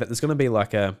there that there's going to be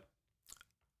like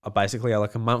basically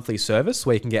like a monthly service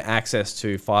where you can get access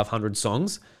to 500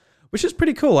 songs, which is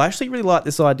pretty cool. I actually really like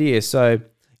this idea. So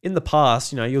in the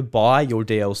past, you'd buy your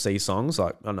DLC songs,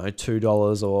 like, I don't know,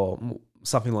 $2 or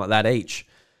something like that each.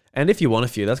 And if you want a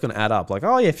few, that's going to add up. Like,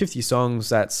 50 songs,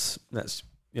 that's at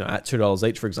 $2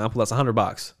 each, for example, that's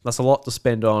 $100. That's a lot to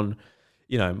spend on,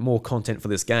 more content for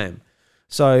this game.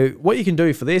 So what you can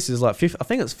do for this is I think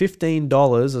it's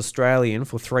 $15 Australian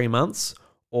for 3 months,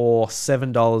 or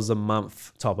 $7 a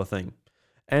month type of thing.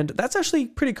 And that's actually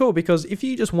pretty cool, because if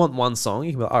you just want one song,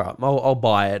 you can be like, all right, I'll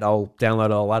buy it, I'll download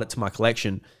it, I'll add it to my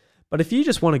collection. But if you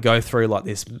just want to go through like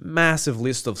this massive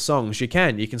list of songs, you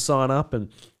can sign up, and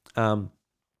if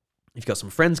you've got some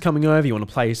friends coming over, you want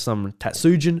to play some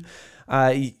Tatsujin,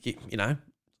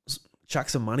 chuck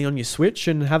some money on your Switch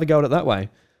and have a go at it that way.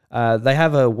 They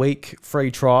have a week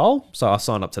free trial, so I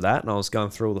signed up to that, and I was going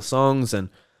through all the songs, and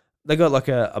they got like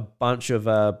a bunch of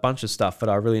stuff that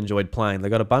I really enjoyed playing. They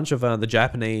got a bunch of the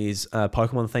Japanese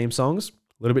Pokemon theme songs. A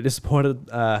little bit disappointed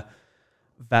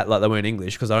that like they weren't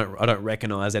English, because I don't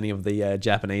recognize any of the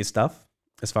Japanese stuff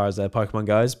as far as Pokemon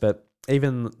goes. But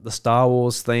even the Star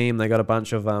Wars theme, they got a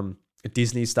bunch of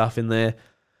Disney stuff in there.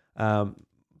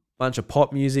 Bunch of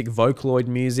pop music, Vocaloid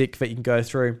music that you can go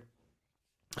through.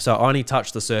 So I only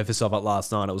touched the surface of it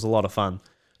last night. It was a lot of fun.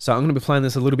 So I'm going to be playing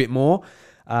this a little bit more.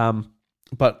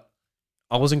 But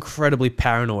I was incredibly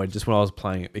paranoid just when I was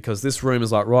playing it, because this room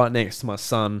is like right next to my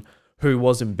son, who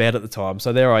was in bed at the time.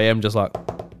 So there I am, just like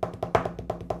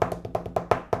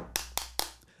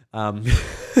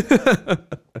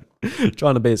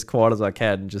trying to be as quiet as I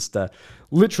can, just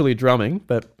literally drumming.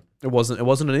 But it wasn't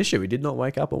an issue. He did not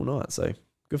wake up all night. So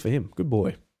good for him. Good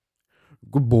boy.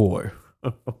 Good boy.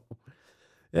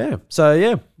 Yeah. So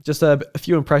yeah, just a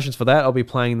few impressions for that. I'll be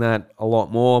playing that a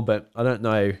lot more, but I don't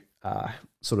know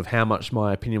sort of how much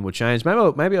my opinion will change.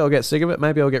 Maybe I'll get sick of it.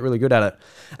 Maybe I'll get really good at it.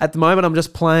 At the moment, I'm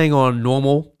just playing on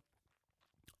normal.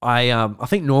 I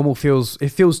think normal feels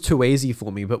too easy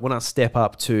for me, but when I step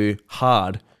up to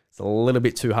hard, it's a little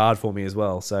bit too hard for me as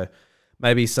well. So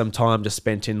maybe some time just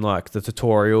spent in like the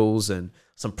tutorials and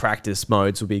some practice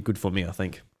modes will be good for me, I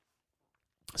think.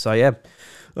 So yeah.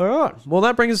 All right. Well,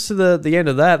 that brings us to the end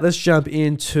of that. Let's jump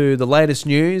into the latest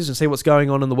news and see what's going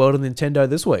on in the world of Nintendo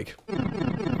this week.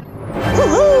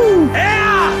 Woohoo!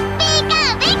 Yeah!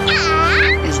 Pika,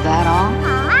 pika! Is that all?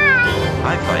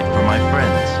 I fight for my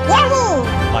friends. Woohoo!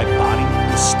 My body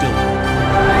is still.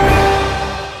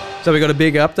 So we got a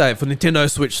big update for Nintendo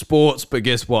Switch Sports, but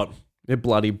guess what? It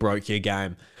bloody broke your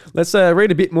game. Let's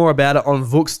read a bit more about it on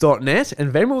Vooks.net,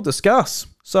 and then we'll discuss.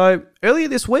 So, earlier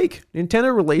this week,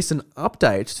 Nintendo released an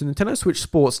update to Nintendo Switch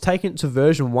Sports, taking it to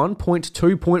version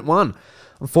 1.2.1.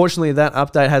 Unfortunately, that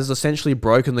update has essentially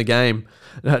broken the game,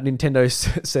 Nintendo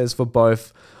says, for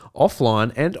both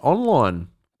offline and online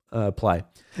play.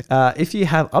 If you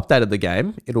have updated the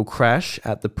game, it'll crash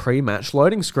at the pre-match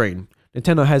loading screen.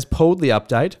 Nintendo has pulled the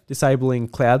update, disabling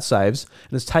cloud saves,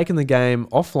 and has taken the game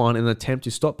offline in an attempt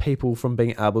to stop people from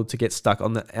being able to get stuck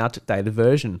on the outdated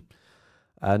version.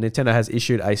 Nintendo has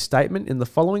issued a statement in the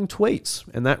following tweets,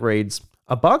 and that reads,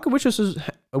 "A bug which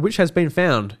has been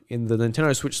found in the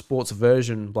Nintendo Switch Sports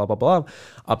version blah blah blah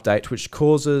update, which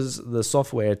causes the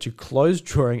software to close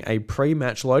during a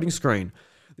pre-match loading screen.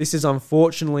 This is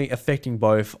unfortunately affecting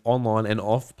both online and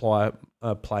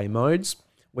off-play modes.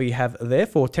 We have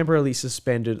therefore temporarily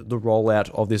suspended the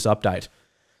rollout of this update."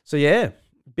 So yeah,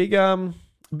 big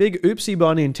oopsie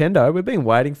by Nintendo. We've been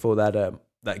waiting for that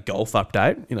golf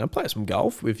update. Play some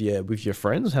golf with your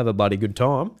friends, have a bloody good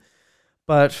time.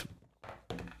 But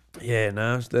yeah,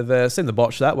 no, they've seen the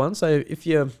botch that one. So if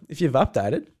you've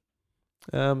updated,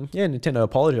 Nintendo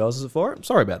apologizes for it.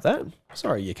 Sorry about that.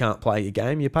 Sorry you can't play your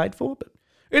game you paid for, but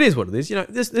it is what it is.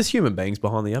 There's human beings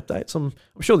behind the updates. I'm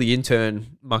sure the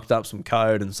intern mucked up some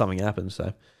code and something happened.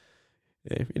 So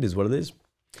yeah, it is what it is.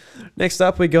 Next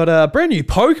up, we got a brand new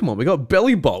Pokemon. We got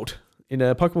Belly Bolt in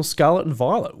Pokemon Scarlet and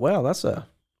Violet. Wow, it's a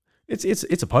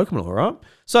Pokemon, all right.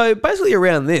 So basically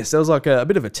around this, there was like a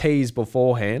bit of a tease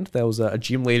beforehand. There was a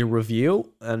gym leader reveal,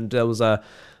 and there was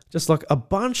just like a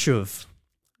bunch of,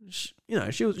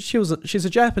 she's a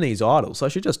Japanese idol, so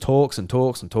she just talks and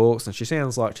talks and talks, and she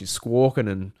sounds like she's squawking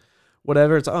and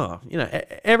whatever. It's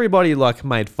everybody like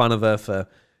made fun of her for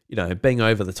being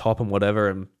over the top and whatever,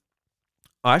 and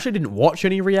I actually didn't watch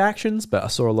any reactions, but I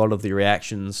saw a lot of the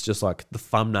reactions, just like the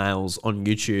thumbnails on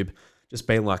YouTube, just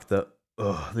being like the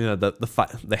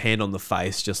hand on the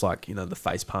face, just like, the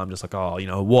face palm, just like,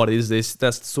 oh, what is this?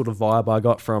 That's the sort of vibe I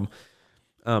got from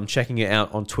checking it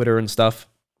out on Twitter and stuff.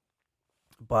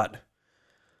 But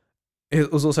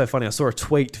it was also funny. I saw a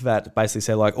tweet that basically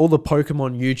said, like, all the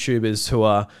Pokemon YouTubers who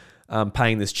are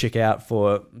paying this chick out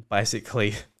for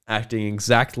basically acting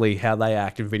exactly how they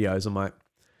act in videos. I'm like,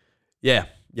 yeah,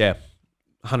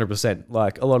 100%.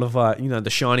 Like, a lot of, the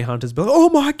shiny hunters be like, oh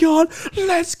my God,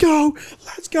 let's go.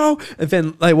 And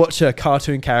then they watch a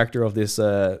cartoon character of this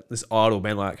idol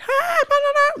being like,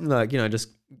 hey, like, just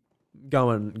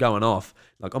going off.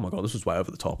 Like, oh my God, this was way over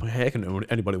the top. How can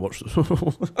anybody watch this?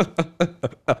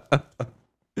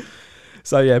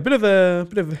 So yeah, a bit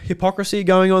of hypocrisy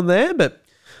going on there, but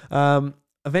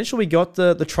eventually we got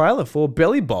the trailer for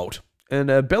Belly Bolt.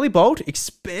 And Belly Bolt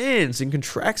expands and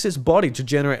contracts its body to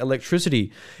generate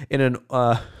electricity in an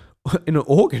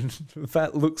organ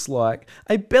that looks like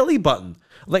a belly button.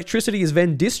 Electricity is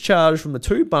then discharged from the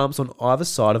two bumps on either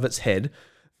side of its head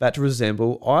that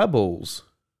resemble eyeballs.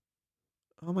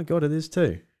 Oh my God, it is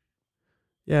too.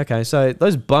 Yeah, okay, so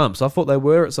those bumps, I thought they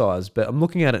were its eyes, but I'm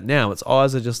looking at it now. Its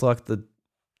eyes are just like the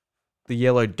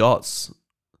yellow dots.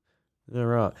 All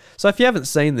right. So if you haven't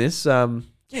seen this, all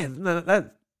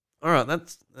right,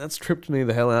 that's tripped me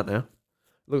the hell out now. It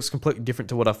looks completely different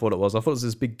to what I thought it was. I thought it was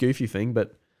this big goofy thing, but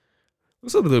it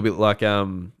looks a little bit like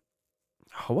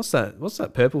what's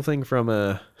that purple thing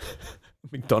from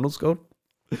McDonald's called?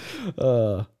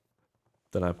 Don't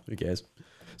know. Who cares?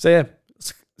 So yeah,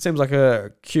 it seems like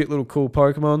a cute little cool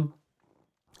Pokemon.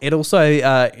 It also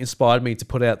inspired me to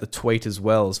put out the tweet as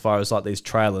well, as far as like these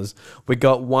trailers. We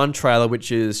got one trailer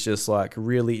which is just like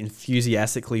really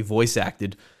enthusiastically voice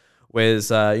acted, whereas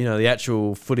the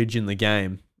actual footage in the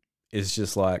game is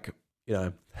just like,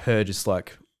 her just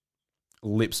like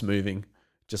lips moving,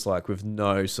 just like with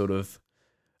no sort of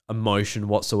emotion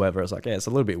whatsoever. It's like, yeah, it's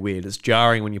a little bit weird. It's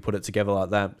jarring when you put it together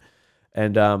like that.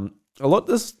 And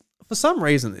for some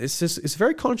reason, it's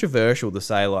very controversial to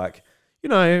say, like,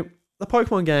 the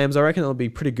Pokemon games, I reckon it would be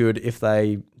pretty good if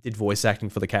they did voice acting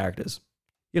for the characters.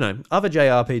 Other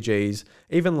JRPGs,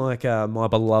 even like my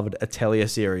beloved Atelier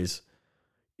series,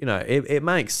 it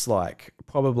makes like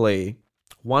probably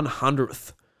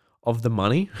 1/100th of the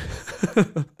money,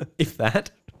 if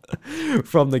that,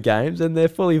 from the games, and they're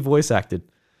fully voice acted.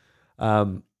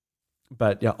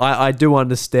 But yeah, I do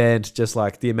understand just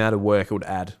like the amount of work it would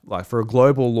add, like for a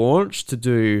global launch to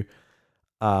do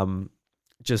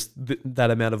that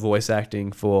amount of voice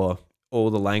acting for all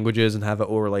the languages and have it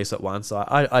all released at once.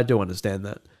 I do understand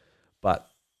that. But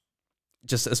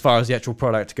just as far as the actual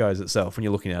product goes itself, when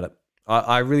you're looking at it,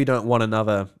 I really don't want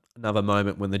another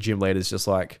moment when the gym leader's just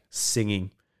like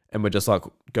singing and we're just like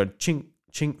go chink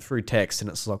chink through text and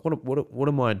it's like, what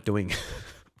am I doing?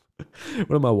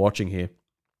 What am I watching here?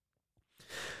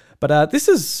 But this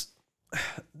is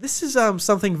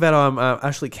something that I'm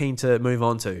actually keen to move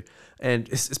on to. And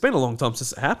it's been a long time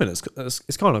since it happened.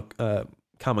 It's kind of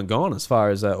come and gone as far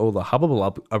as all the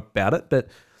hubbub about it. But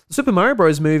the Super Mario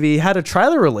Bros. Movie had a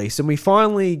trailer release, and we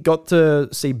finally got to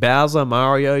see Bowser,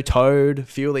 Mario, Toad, a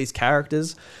few of these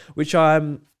characters, which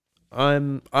I'm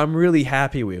really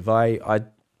happy with. I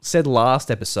said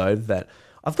last episode that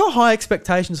I've got high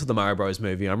expectations for the Mario Bros.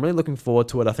 Movie. I'm really looking forward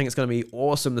to it. I think it's going to be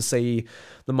awesome to see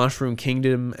the Mushroom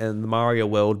Kingdom and the Mario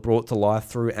world brought to life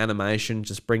through animation,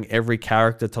 just bring every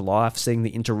character to life, seeing the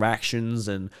interactions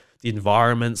and the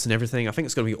environments and everything. I think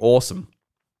it's going to be awesome.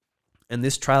 And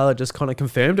this trailer just kind of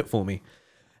confirmed it for me.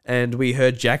 And we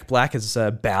heard Jack Black as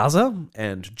Bowser,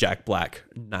 and Jack Black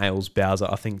nails Bowser.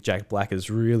 I think Jack Black is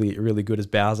really, really good as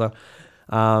Bowser.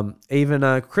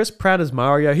 Even Chris Pratt as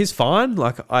Mario, he's fine.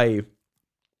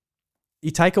 You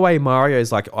take away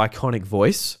Mario's like iconic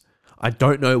voice, I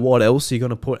don't know what else you're going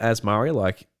to put as Mario.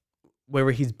 Like, whether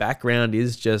his background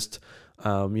is just,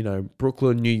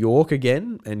 Brooklyn, New York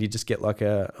again, and you just get like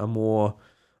a more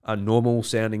normal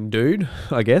sounding dude,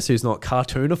 I guess, who's not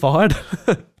cartoonified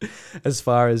as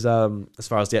far as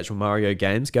the actual Mario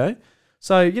games go.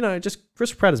 So, just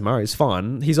Chris Pratt as Mario is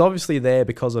fine. He's obviously there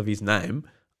because of his name,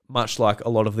 much like a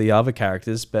lot of the other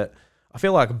characters, but I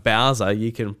feel like Bowser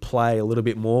you can play a little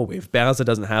bit more with. Bowser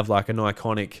doesn't have like an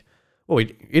iconic, well,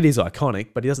 it is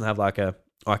iconic, but he doesn't have like a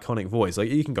iconic voice. Like,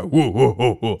 you can go whoa, whoa,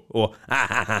 whoa, whoa, or ah,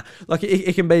 ah, ah. Like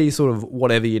it can be sort of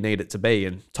whatever you need it to be,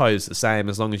 and Toad's the same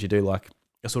as long as you do like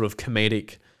a sort of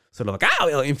comedic, sort of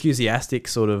like enthusiastic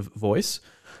sort of voice.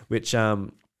 Which what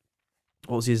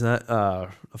was his name? I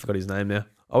forgot his name now.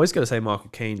 I always got to say Michael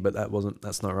Keane, but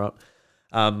that's not right.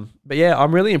 But yeah,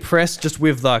 I'm really impressed just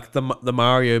with like the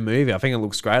Mario movie. I think it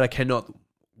looks great. I cannot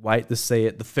wait to see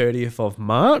it the 30th of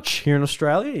March here in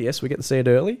Australia. Yes, we get to see it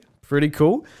early. Pretty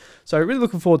cool. So really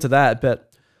looking forward to that. But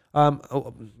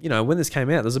when this came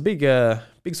out, there's a big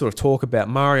sort of talk about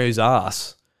Mario's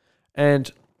ass,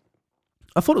 and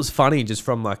I thought it was funny just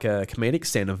from like a comedic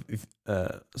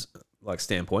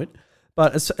standpoint.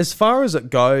 But as far as it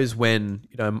goes, when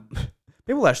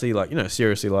people actually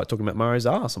seriously like talking about Mario's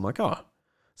ass, I'm like, oh,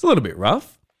 it's a little bit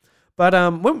rough. But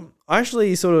when I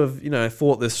actually sort of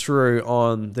thought this through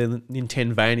on the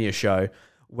Nintendvania show,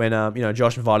 when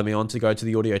Josh invited me on to go to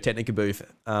the Audio Technica booth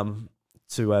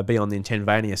to be on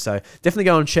Nintendvania. So definitely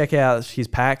go and check out his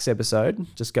PAX episode.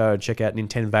 Just go and check out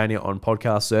Nintendvania on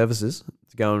podcast services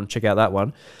to go and check out that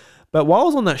one. But while I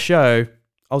was on that show,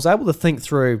 I was able to think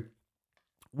through,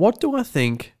 what do I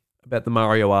think about the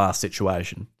Mario R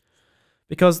situation?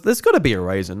 Because there's got to be a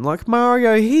reason. Like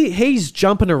Mario, he's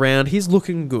jumping around, he's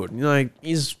looking good.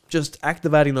 He's just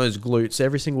activating those glutes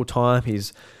every single time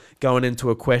he's going into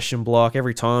a question block,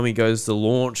 every time he goes to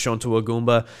launch onto a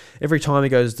Goomba, every time he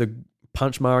goes to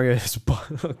punch Bowser's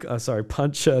butthole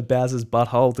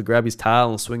to grab his tail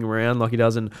and swing around like he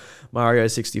does in Mario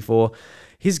 64.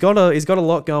 He's got a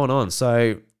lot going on.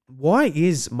 So why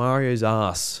is Mario's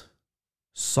ass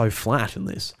so flat in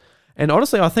this? And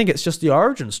honestly, I think it's just the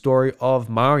origin story of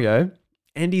Mario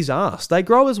and his ass. They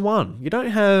grow as one. You don't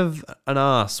have an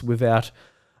ass without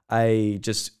a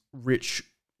just rich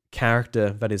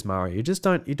character that is Mario.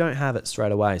 You don't have it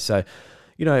straight away. So,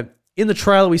 in the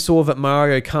trailer we saw that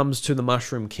Mario comes to the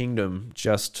Mushroom Kingdom,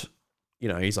 just,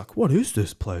 he's like, what is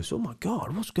this place? Oh my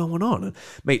God, what's going on? And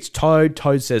meets Toad.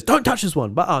 Toad says, don't touch this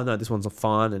one. But, oh no, this one's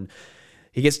fine. And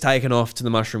he gets taken off to the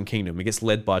Mushroom Kingdom. He gets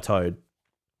led by Toad.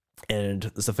 And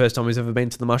it's the first time he's ever been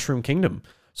to the Mushroom Kingdom.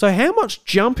 So how much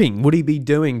jumping would he be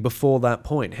doing before that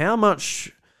point? How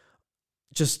much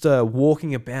just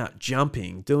walking about,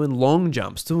 jumping, doing long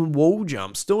jumps, doing wall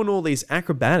jumps, doing all these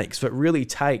acrobatics that really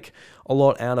take a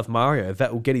lot out of Mario,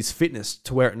 that will get his fitness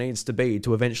to where it needs to be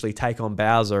to eventually take on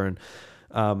Bowser and,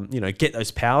 get those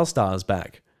power stars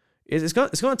back. It's going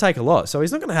to take a lot. So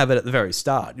he's not going to have it at the very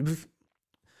start.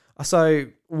 So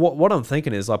what I'm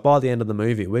thinking is, like, by the end of the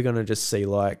movie, we're going to just see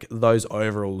like those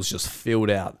overalls just filled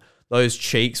out. Those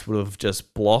cheeks would have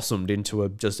just blossomed into a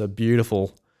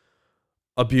beautiful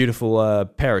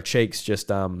pair of cheeks, just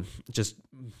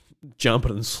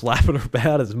jumping and slapping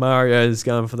about as Mario's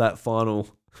going for that final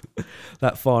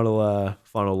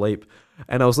leap.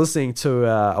 And I was listening to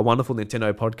a wonderful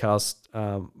Nintendo podcast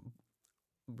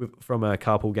from a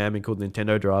Carpool Gaming called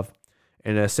Nintendo Drive,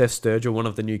 and Seth Sturgill, one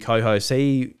of the new co-hosts,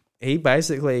 he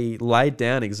basically laid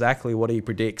down exactly what he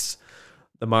predicts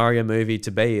the Mario movie to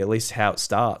be, at least how it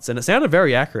starts. And it sounded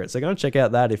very accurate. So go and check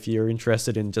out that if you're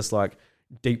interested in just like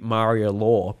deep Mario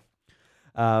lore.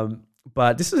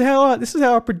 But this is how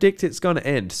I predict it's going to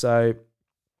end. So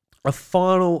a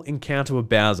final encounter with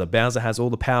Bowser. Bowser has all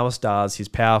the power stars. He's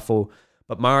powerful,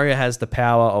 but Mario has the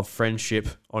power of friendship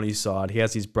on his side. He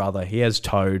has his brother. He has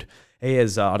Toad. He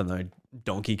has,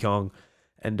 Donkey Kong.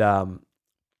 And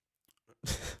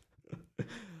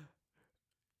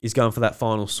he's going for that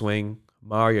final swing.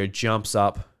 Mario jumps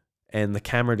up and the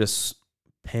camera just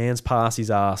pans past his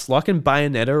ass, like in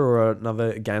Bayonetta or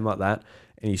another game like that,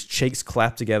 and his cheeks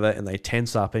clap together and they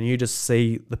tense up, and you just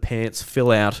see the pants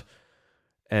fill out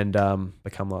and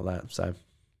become like that. So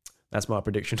that's my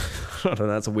prediction. I don't know,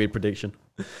 that's a weird prediction.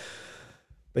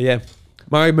 But yeah,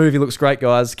 Mario movie looks great,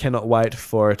 guys. Cannot wait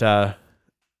for it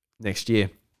next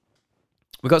year.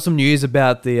 We got some news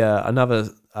about the another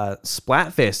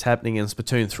Splatfest happening in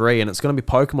Splatoon 3, and it's going to be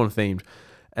Pokemon themed,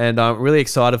 and I'm really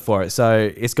excited for it. So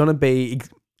it's going to be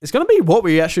what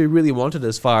we actually really wanted,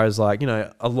 as far as like,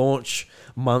 a launch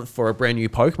month for a brand new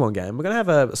Pokemon game. We're going to have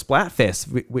a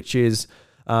Splatfest, which is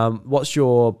what's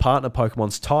your partner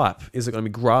Pokemon's type? Is it going to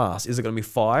be grass? Is it going to be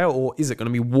fire? Or is it going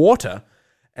to be water?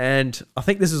 And I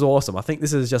think this is awesome. I think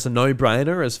this is just a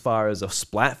no-brainer as far as a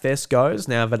Splatfest goes,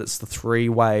 now that it's the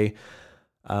three-way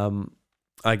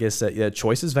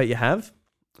choices that you have.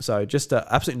 So just an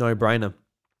absolute no-brainer.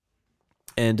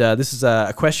 And this is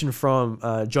a question from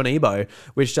John Ebo,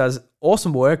 which does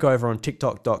awesome work over on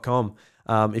TikTok.com.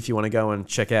 If you want to go and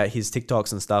check out his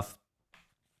TikToks and stuff.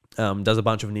 Does a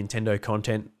bunch of Nintendo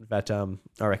content that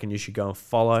I reckon you should go and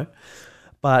follow.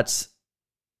 But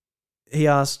he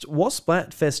asked, what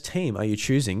Splatfest team are you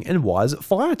choosing and why is it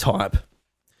fire type?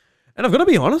 And I've got to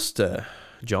be honest,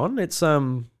 John, it's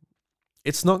not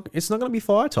going to be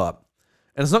fire type.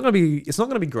 And it's not going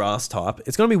to be grass type.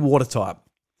 It's going to be water type.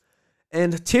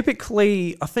 And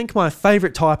typically, I think my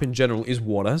favorite type in general is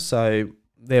water. So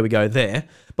there we go there.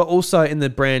 But also in the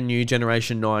brand new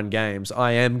Generation 9 games,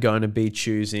 I am going to be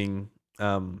choosing...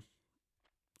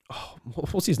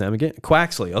 what's his name again?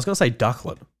 Quaxley. I was going to say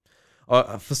Ducklet.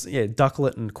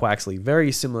 Ducklet and Quaxley.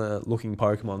 Very similar looking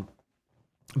Pokemon.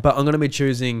 But I'm going to be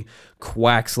choosing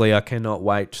Quaxley. I cannot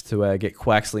wait to get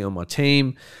Quaxley on my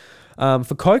team.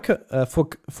 For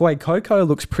Coco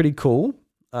looks pretty cool.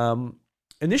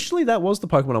 Initially, that was the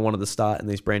Pokemon I wanted to start in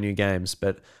these brand new games,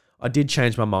 but I did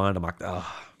change my mind. I'm like,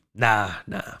 nah.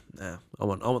 I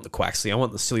want the Quaxley. I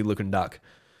want the silly looking duck.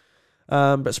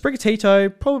 But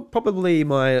Sprigatito, probably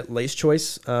my least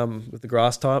choice with the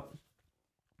grass type.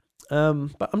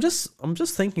 But I'm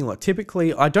just thinking, like,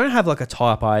 typically I don't have like a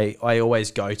type I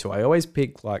always go to. I always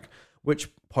pick like which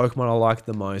Pokemon I like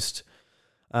the most.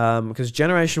 Because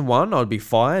Generation 1, I'd be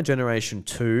Fire. Generation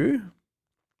 2,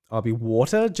 I'll be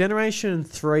Water. Generation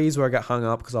 3 is where I get hung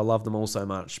up because I love them all so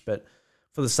much. But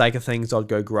for the sake of things, I'd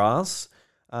go Grass.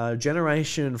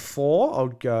 Generation 4,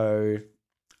 I'd go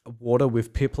Water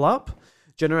with Piplup.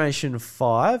 Generation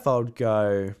 5, I'll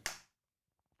go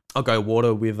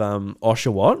Water with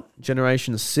Oshawott.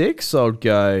 Generation 6,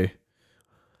 I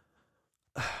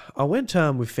went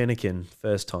with Fennekin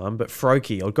first time, but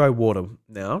Froakie, I'll go Water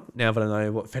now that I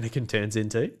know what Fennekin turns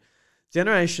into.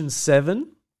 Generation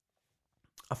 7,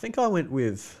 I think I went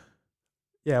with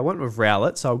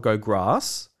Rowlet, so I'll go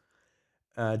Grass.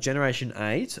 Generation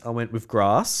 8, I went with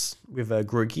Grass with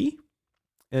Grookey.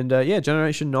 And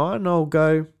Generation 9, I'll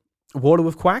go Water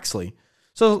with Quaxley.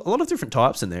 So a lot of different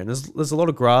types in there. And there's a lot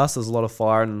of Grass, there's a lot of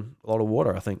Fire, and a lot of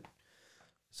Water, I think.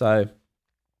 So,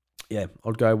 yeah,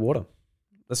 I'd go Water.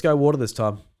 Let's go Water this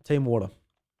time. Team Water.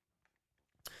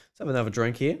 Let's have another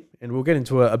drink here. And we'll get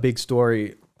into a big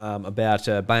story about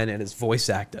Bayonetta's voice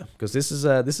actor. Because this is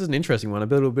an interesting one. A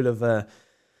little bit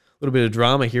of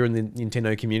drama here in the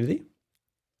Nintendo community.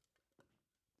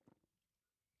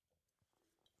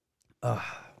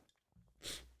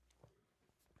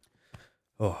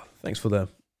 Thanks for the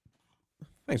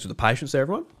patience there,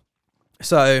 everyone.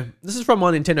 So, this is from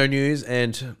My Nintendo News,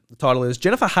 and the title is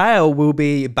Jennifer Hale will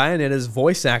be Bayonetta's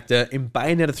voice actor in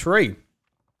Bayonetta 3.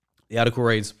 The article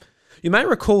reads, you may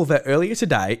recall that earlier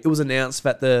today, it was announced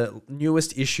that the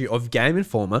newest issue of Game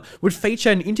Informer would feature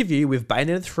an interview with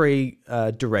Bayonetta 3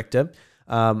 director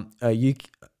Yusuke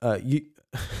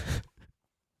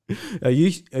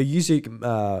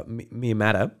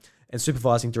Miyamata and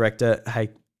supervising director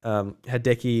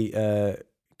Hideki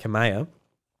Kamiya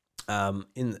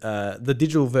in the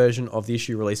digital version of the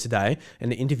issue released today,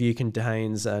 and the interview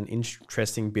contains an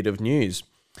interesting bit of news.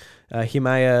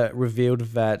 Himaya revealed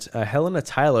that Helena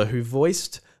Taylor, who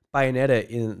voiced Bayonetta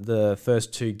in the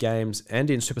first two games and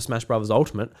in Super Smash Bros.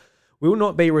 Ultimate, will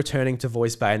not be returning to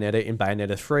voice Bayonetta in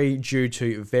Bayonetta 3 due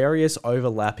to various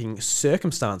overlapping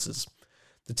circumstances.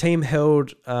 The team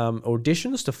held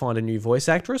auditions to find a new voice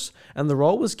actress, and the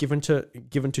role was given to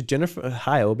Jennifer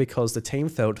Hale because the team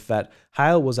felt that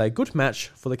Hale was a good match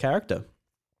for the character.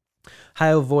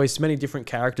 Hale voiced many different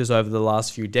characters over the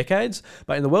last few decades,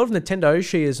 but in the world of Nintendo,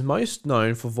 she is most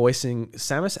known for voicing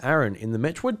Samus Aran in the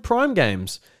Metroid Prime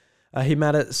games.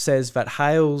 Himata says that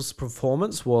Hale's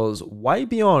performance was way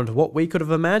beyond what we could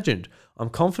have imagined. I'm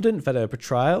confident that her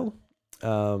portrayal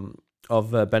of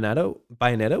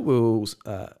Bayonetta will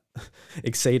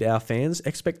exceed our fans'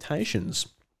 expectations.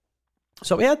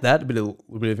 So we had that, a little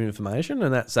bit of information,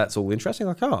 and that's all interesting.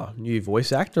 Like, new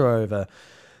voice actor over,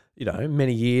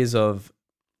 many years of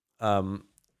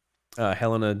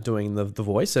Helena doing the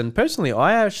voice. And personally,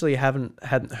 I actually hadn't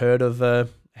heard of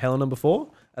Helena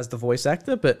before as the voice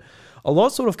actor, but a lot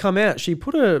sort of come out. She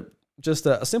put a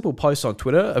simple post on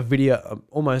Twitter, a video,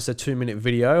 almost a 2-minute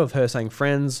video of her saying,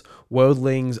 "Friends,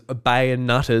 worldlings,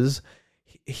 Bayonutters,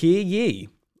 hear ye."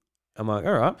 I'm like,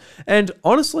 all right. And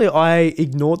honestly, I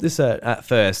ignored this at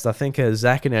first. I think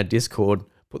Zach in our Discord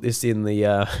put this in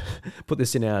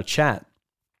our chat,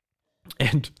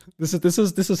 and this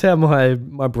is how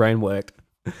my brain worked.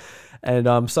 And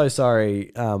I'm so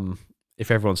sorry if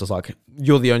everyone's just like,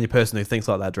 you're the only person who thinks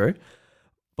like that, Drew.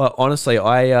 But honestly,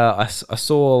 I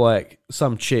saw like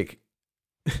some chick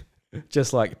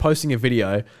just like posting a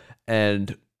video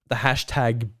and the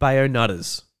hashtag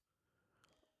Bayonutters.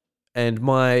 And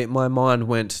my mind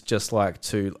went just like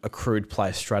to a crude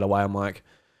place straight away. I'm like,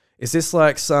 is this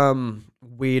like some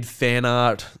weird fan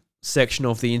art section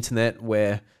of the internet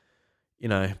where,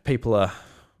 people are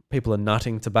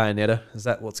nutting to Bayonetta? Is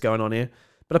that what's going on here?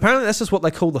 But apparently that's just what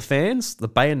they call the fans, the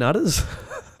Bayonutters.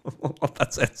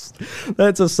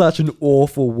 That's such an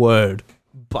awful word,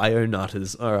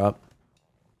 Bayonutters. All right.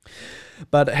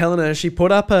 But Helena, she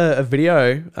put up a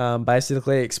video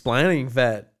basically explaining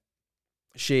that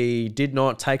she did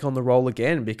not take on the role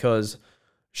again because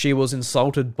she was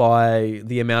insulted by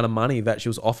the amount of money that she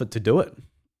was offered to do it.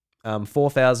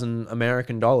 4,000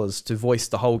 American dollars to voice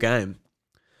the whole game.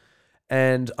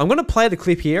 And I'm going to play the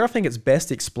clip here. I think it's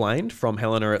best explained from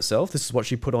Helena herself. This is what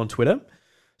she put on Twitter.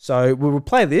 So we'll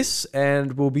play this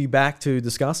and we'll be back to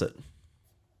discuss it.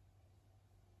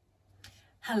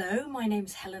 Hello, my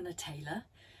name's Helena Taylor,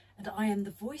 and I am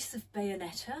the voice of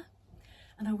Bayonetta,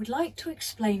 and I would like to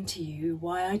explain to you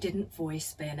why I didn't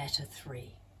voice Bayonetta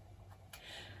 3.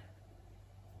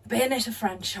 The Bayonetta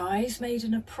franchise made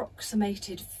an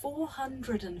approximated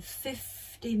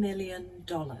 $450 million.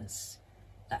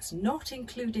 That's not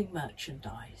including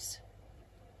merchandise.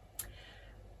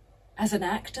 As an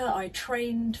actor, I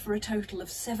trained for a total of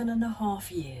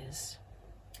 7.5 years.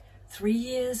 3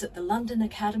 years at the London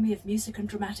Academy of Music and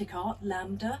Dramatic Art,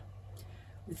 LAMDA,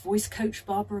 with voice coach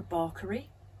Barbara Barkery,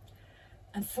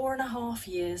 and 4.5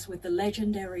 years with the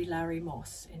legendary Larry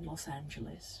Moss in Los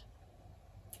Angeles.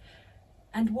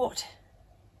 And what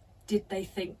did they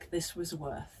think this was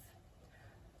worth?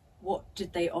 What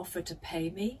did they offer to pay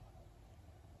me?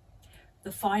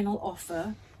 The final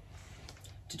offer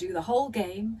to do the whole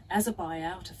game as a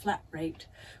buyout, a flat rate,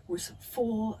 was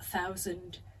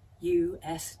 $4,000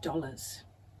 US.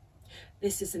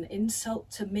 This is an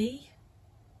insult to me,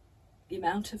 the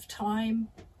amount of time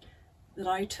that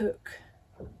I took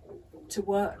to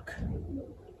work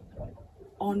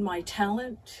on my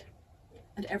talent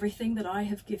and everything that I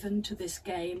have given to this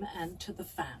game and to the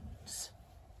fans.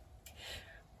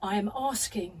 I am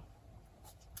asking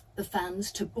the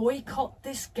fans to boycott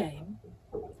this game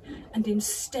and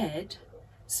instead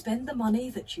spend the money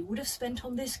that you would have spent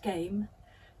on this game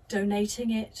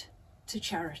donating it to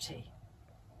charity.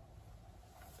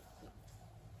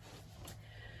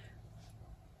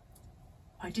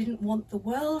 I didn't want the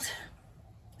world.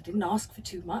 I didn't ask for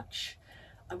too much.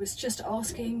 I was just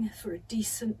asking for a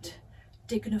decent,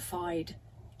 dignified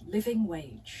living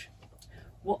wage.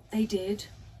 What they did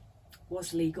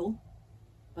was legal,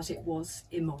 but it was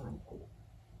immoral.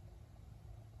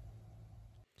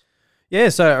 Yeah,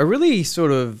 so a really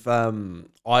sort of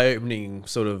eye-opening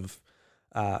sort of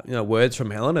words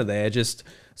from Helena there. Just,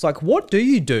 it's like, what do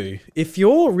you do if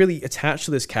you're really attached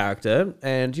to this character?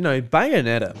 And,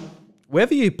 Bayonetta,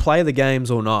 whether you play the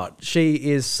games or not, she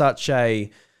is such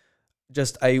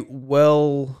just a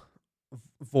well-voiced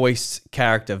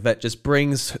character that just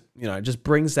brings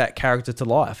that character to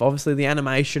life. Obviously, the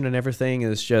animation and everything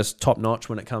is just top-notch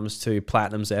when it comes to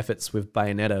Platinum's efforts with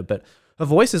Bayonetta, but her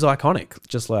voice is iconic.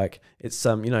 Just like, it's,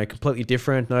 completely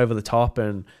different and over the top,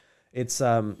 and it's,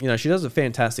 she does a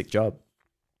fantastic job.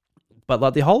 But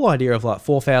like the whole idea of like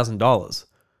 $4,000,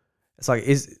 it's like,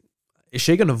 is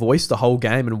she going to voice the whole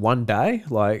game in one day?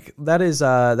 Like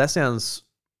that sounds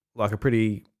like a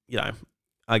pretty,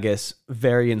 I guess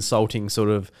very insulting sort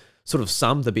of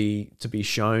sum to be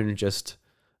shown just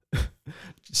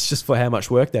for how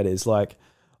much work that is. Like,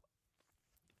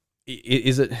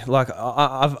 is it like,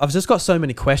 I've just got so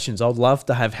many questions. I'd love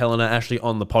to have Helena actually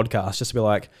on the podcast just to be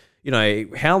like,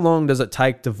 how long does it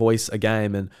take to voice a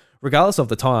game? And regardless of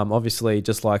the time, obviously,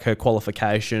 just like her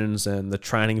qualifications and the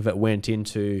training that went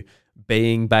into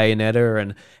being Bayonetta,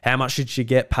 and how much did she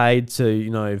get paid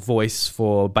to, voice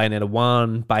for Bayonetta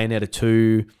 1, Bayonetta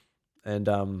 2,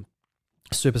 and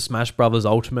Super Smash Bros.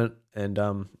 Ultimate, and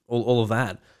all of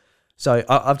that. So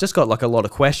I've just got like a lot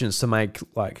of questions to make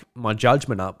like my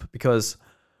judgment up, because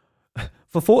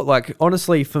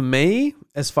honestly, for me,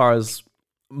 as far as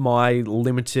my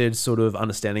limited sort of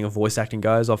understanding of voice acting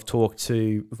goes, I've talked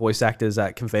to voice actors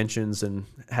at conventions and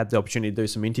had the opportunity to do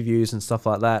some interviews and stuff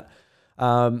like that.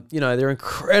 They're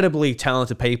incredibly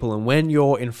talented people, and when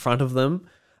you're in front of them,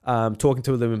 talking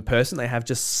to them in person, they have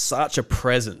just such a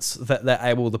presence that they're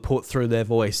able to put through their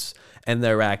voice and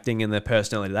their acting and their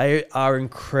personality. They are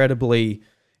incredibly,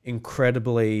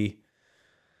 incredibly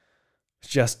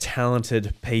just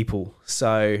talented people.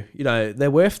 So, they're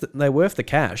worth the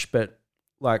cash. But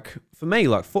like for me,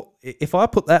 if I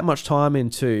put that much time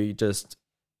into just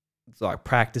like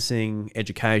practicing,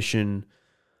 education,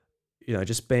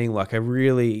 just being like a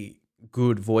really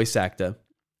good voice actor,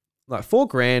 like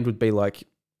 $4,000 would be like,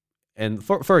 and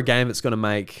for a game that's going to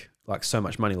make like so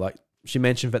much money, like she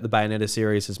mentioned that the Bayonetta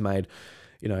series has made,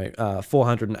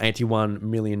 $481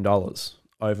 million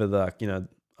over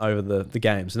the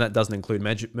games, and that doesn't include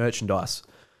merchandise.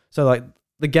 So like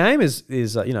the game is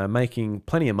making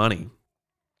plenty of money,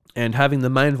 and having the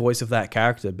main voice of that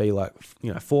character be like,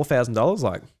 $4,000,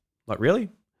 like really?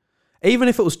 Even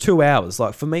if it was 2 hours,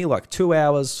 like for me, like 2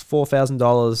 hours,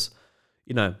 $4,000,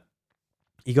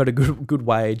 you got a good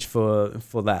wage for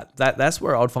that. That's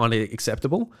where I'd find it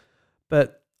acceptable.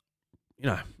 But,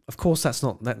 of course that's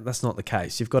not the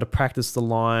case. You've got to practice the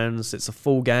lines. It's a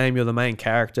full game. You're the main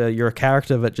character. You're a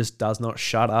character that just does not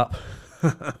shut up.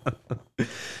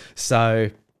 So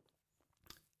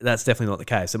that's definitely not the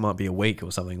case. It might be a week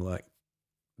or something like.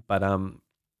 But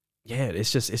yeah,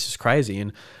 it's just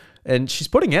crazy. And she's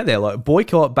putting out there like,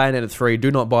 boycott Bayonetta 3,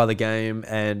 do not buy the game,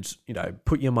 and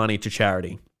put your money to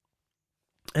charity.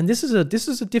 And this is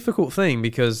a difficult thing,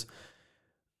 because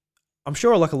I'm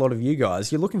sure, like a lot of you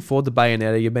guys, you're looking forward to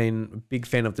Bayonetta. You've been a big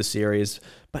fan of the series,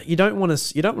 but you don't want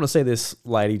to see this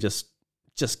lady just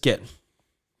get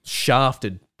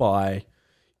shafted by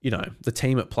the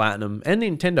team at Platinum and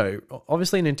Nintendo.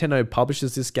 Obviously, Nintendo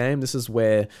publishes this game. This is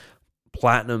where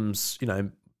Platinum's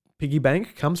piggy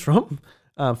bank comes from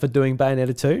for doing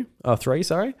Bayonetta 3.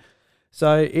 Sorry,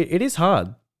 so it is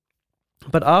hard.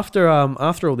 But after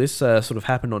all this sort of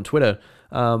happened on Twitter,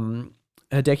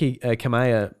 Hideki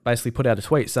Kamiya basically put out a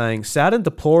tweet saying, "Sad and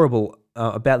deplorable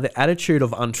about the attitude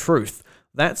of untruth.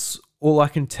 That's all I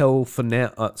can tell for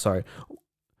now."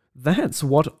 That's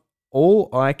what all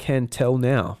I can tell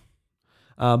now.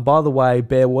 By the way,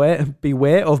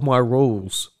 beware of my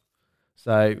rules.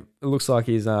 So it looks like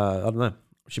he's I don't know.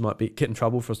 She might be getting in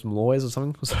trouble for some lawyers or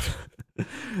something.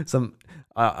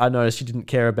 I noticed she didn't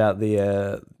care about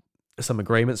the some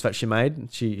agreements that she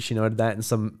made. She noted that in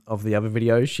some of the other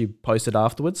videos she posted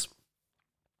afterwards.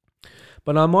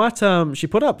 But I might she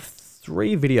put up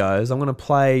 3 videos. I'm going to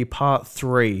play part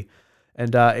 3,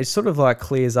 and it sort of like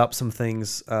clears up some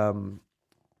things that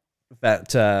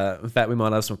we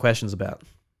might have some questions about.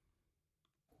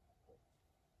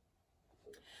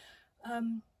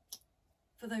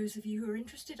 For those of you who are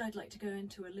interested, I'd like to go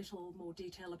into a little more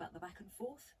detail about the back and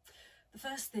forth. The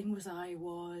first thing was I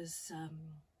was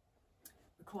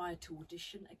required to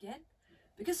audition again,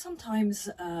 because sometimes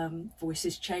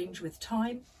voices change with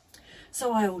time.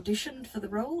 So I auditioned for the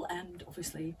role and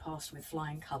obviously passed with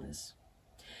flying colours.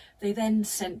 They then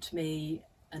sent me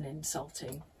an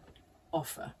insulting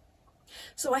offer.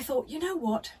 So I thought, you know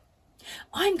what?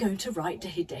 I'm going to write to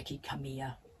Hideki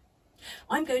Kamiya.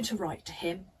 I'm going to write to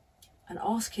him and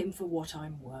ask him for what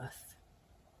I'm worth.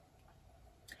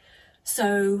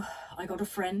 So I got a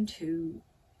friend who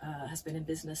has been in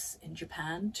business in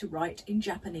Japan to write in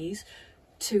Japanese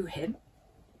to him.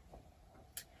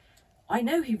 I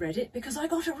know he read it because I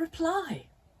got a reply.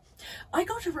 I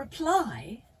got a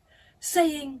reply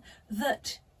saying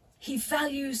that he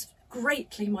values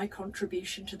greatly my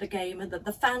contribution to the game and that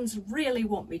the fans really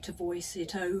want me to voice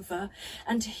it over,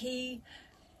 and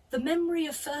the memory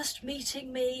of first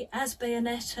meeting me as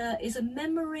Bayonetta is a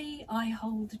memory I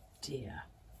hold dear.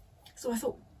 So I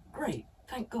thought, great,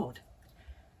 thank God.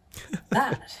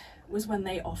 That was when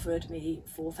they offered me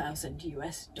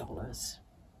 $4,000.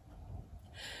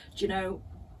 Do you know,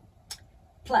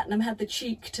 Platinum had the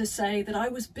cheek to say that I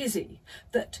was busy,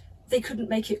 that they couldn't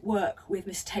make it work with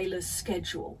Miss Taylor's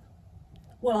schedule.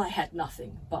 Well, I had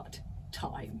nothing but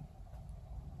time.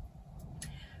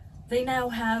 They now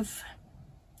have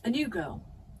a new girl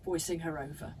voicing her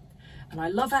over. And I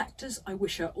love actors. I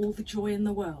wish her all the joy in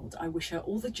the world. I wish her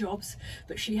all the jobs,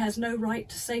 but she has no right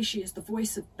to say she is the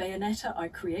voice of Bayonetta. I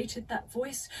created that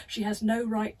voice. She has no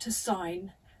right to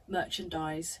sign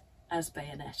merchandise as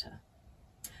Bayonetta,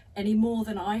 any more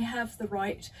than I have the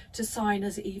right to sign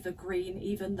as Eva Green,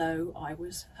 even though I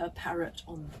was her parrot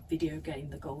on the video game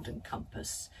The Golden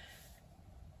Compass.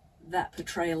 That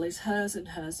portrayal is hers and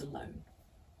hers alone.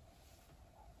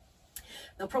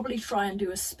 They'll probably try and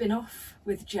do a spin-off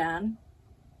with Jan.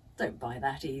 Don't buy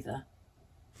that either.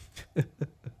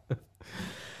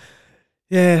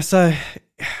 Yeah, so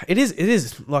it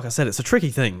is like I said, it's a tricky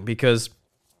thing, because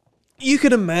you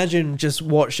could imagine just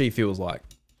what she feels like.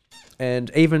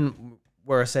 And even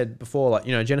where I said before, like,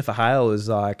 Jennifer Hale is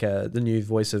like the new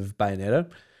voice of Bayonetta,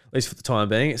 at least for the time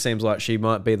being. It seems like she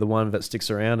might be the one that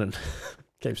sticks around and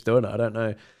keeps doing it. I don't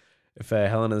know if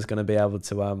Helena's going to be able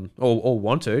to, or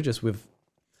want to, just with,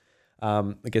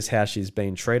 I guess, how she's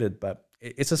been treated. But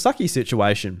it's a sucky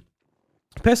situation.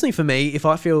 Personally, for me,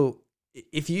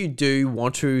 if you do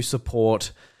want to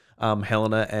support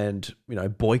Helena and,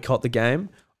 boycott the game,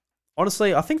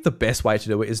 honestly, I think the best way to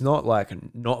do it is not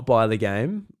buy the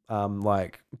game,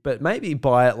 but maybe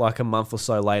buy it like a month or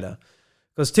so later.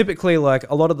 Because typically, like,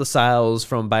 a lot of the sales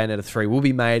from Bayonetta 3 will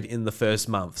be made in the first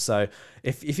month. So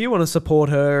if you want to support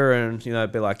her and,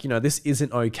 be like, this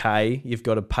isn't okay, you've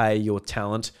got to pay your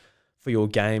talent for your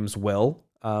games well,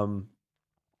 I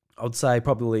would say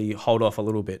probably hold off a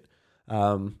little bit.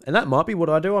 And that might be what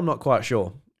I do. I'm not quite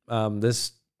sure.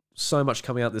 There's so much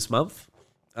coming out this month.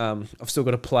 I've still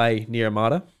got to play Nier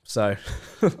Automata, so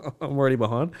I'm already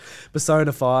behind.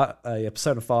 Persona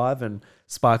 5 and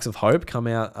Sparks of Hope come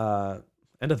out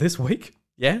end of this week.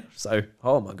 Yeah, so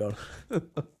oh my god.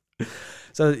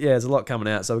 So yeah, there's a lot coming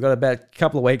out. So we've got about a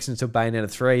couple of weeks until Bayonetta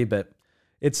 3, but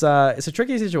it's a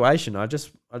tricky situation. I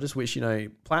just wish,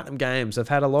 Platinum Games have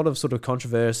had a lot of sort of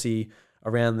controversy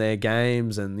around their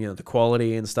games and the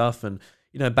quality and stuff, and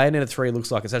Bayonetta 3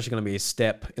 looks like it's actually going to be a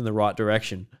step in the right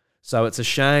direction. So it's a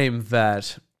shame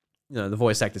that the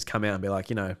voice actors come out and be like,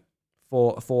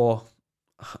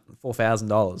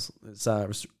 $4,000. It's a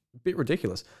bit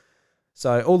ridiculous.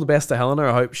 So all the best to Helena.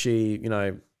 I hope she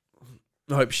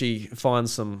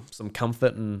finds some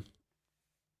comfort and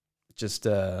just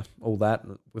all that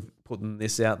with putting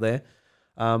this out there.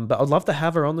 But I'd love to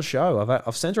have her on the show.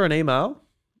 I've sent her an email,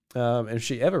 and if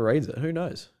she ever reads it, who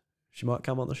knows? She might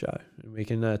come on the show and we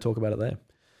can talk about it there.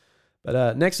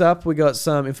 But next up, we got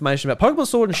some information about Pokemon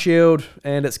Sword and Shield,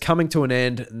 and it's coming to an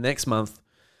end next month.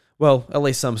 Well, at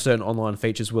least some certain online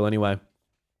features will anyway.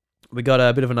 We got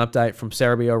a bit of an update from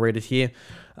Cerebi. I'll read it here.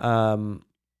 Hold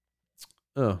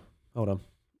on.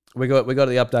 We got the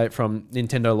update from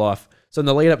Nintendo Life. So in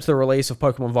the lead up to the release of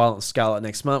Pokemon Violet Scarlet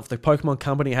next month, the Pokemon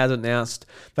Company has announced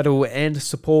that it will end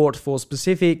support for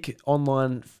specific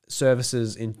online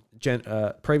services in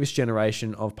previous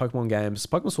generation of Pokemon games,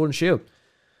 Pokemon Sword and Shield.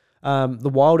 The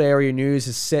Wild Area News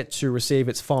is set to receive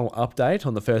its final update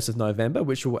on the 1st of November,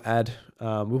 which will add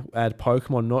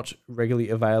Pokemon not regularly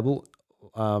available,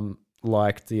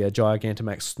 like the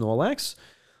Gigantamax Snorlax.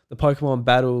 The Pokemon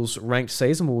Battles ranked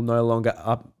season will no longer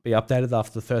be updated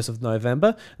after the 1st of November.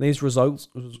 And these results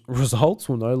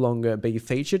will no longer be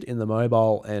featured in the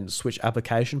mobile and Switch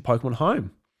application Pokemon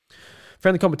Home.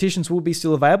 Friendly competitions will be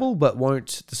still available, but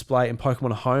won't display in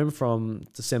Pokemon Home from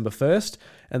December 1st.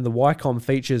 And the Wycom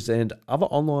features and other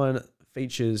online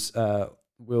features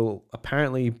will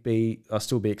apparently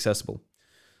still be accessible.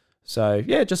 So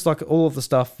yeah, just like all of the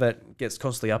stuff that gets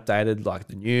constantly updated, like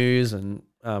the news and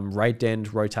raid den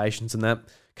rotations and that,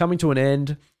 coming to an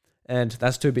end, and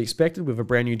that's to be expected with a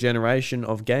brand new generation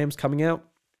of games coming out.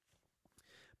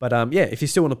 But yeah, if you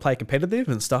still want to play competitive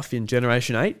and stuff in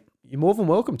Generation 8, you're more than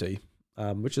welcome to,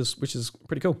 which is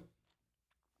pretty cool.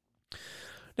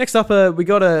 Next up, we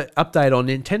got an update on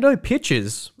Nintendo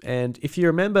Pictures, and if you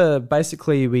remember,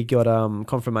 basically we got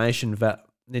confirmation that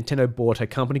Nintendo bought a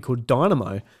company called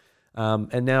Dynamo.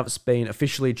 And now it's been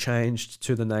officially changed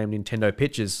to the name Nintendo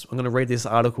Pictures. I'm going to read this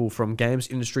article from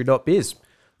gamesindustry.biz.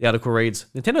 The article reads,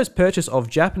 Nintendo's purchase of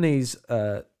Japanese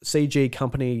CG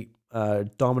company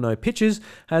Dynamo Pictures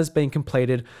has been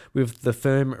completed, with the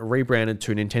firm rebranded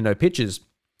to Nintendo Pictures.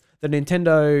 The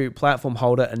Nintendo platform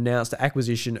holder announced the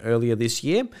acquisition earlier this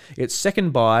year, its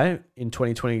second buy in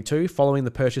 2022, following the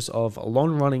purchase of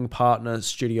long-running partner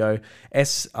studio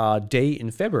SRD in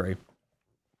February.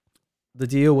 The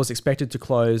deal was expected to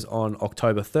close on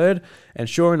October 3rd, and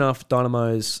sure enough,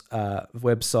 Dynamo's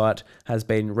website has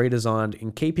been redesigned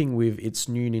in keeping with its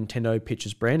new Nintendo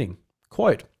Pictures branding.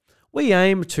 Quote, "We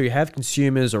aim to have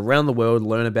consumers around the world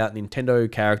learn about Nintendo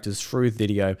characters through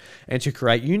video, and to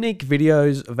create unique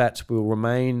videos that will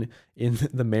remain in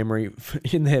their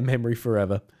memory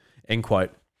forever." End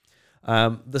quote.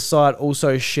 The site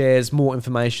also shares more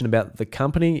information about the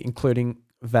company, including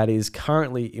that is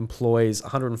currently employs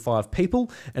 105 people,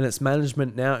 and its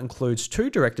management now includes 2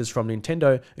 directors from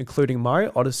Nintendo, including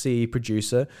Mario Odyssey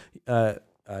producer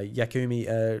Yakumi.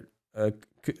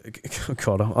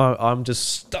 God, I'm just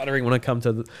stuttering when I come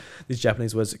to these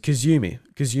Japanese words.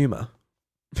 Kazuma.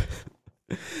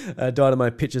 Dynamo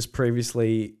Pictures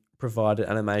previously provided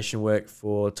animation work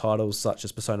for titles such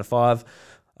as Persona 5,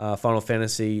 Final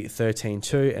Fantasy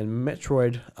 13-2, and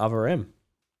Metroid Other M.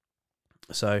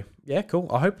 So, yeah, cool.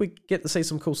 I hope we get to see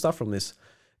some cool stuff from this,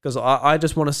 because I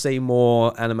just want to see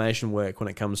more animation work when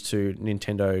it comes to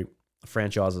Nintendo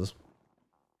franchises.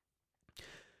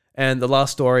 And the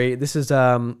last story, this is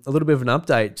a little bit of an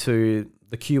update to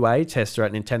the QA tester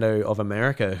at Nintendo of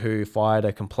America who fired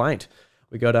a complaint.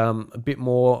 We got a bit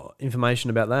more information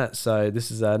about that. So this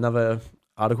is another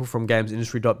article from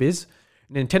gamesindustry.biz.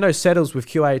 Nintendo settles with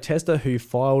QA tester who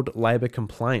filed labor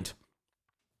complaint.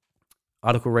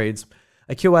 Article reads,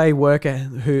 a QA worker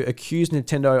who accused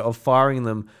Nintendo of firing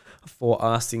them for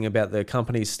asking about the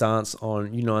company's stance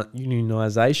on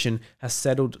unionization has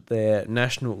settled their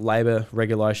National Labor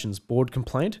Regulations Board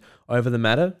complaint over the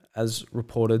matter, as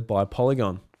reported by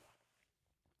Polygon.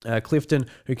 Clifton,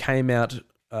 who came out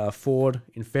forward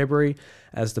in February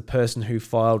as the person who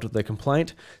filed the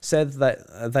complaint, said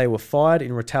that they were fired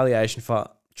in retaliation for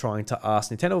trying to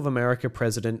ask Nintendo of America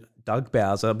President Doug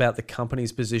Bowser about the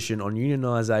company's position on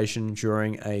unionization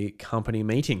during a company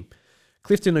meeting.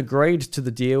 Clifton agreed to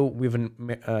the deal with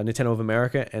Nintendo of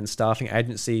America and staffing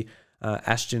agency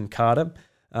Ashton Carter.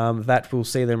 That will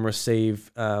see them receive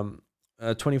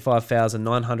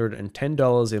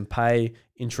 $25,910 in pay,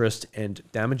 interest, and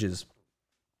damages.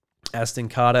 Aston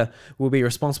Carter will be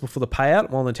responsible for the payout,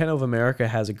 while Nintendo of America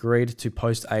has agreed to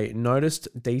post a notice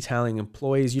detailing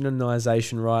employees'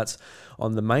 unionization rights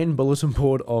on the main bulletin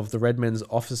board of the Redmond's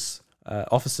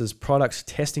office's product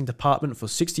testing department for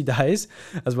 60 days,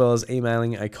 as well as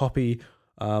emailing a copy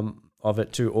of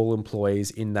it to all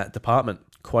employees in that department.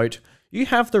 Quote, "You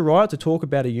have the right to talk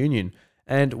about a union,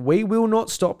 and we will not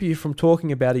stop you from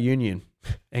talking about a union."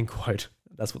 End quote.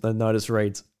 That's what the notice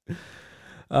reads.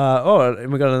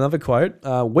 And we got another quote.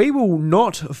 "We will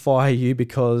not fire you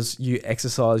because you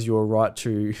exercise your right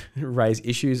to raise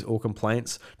issues or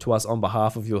complaints to us on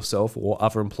behalf of yourself or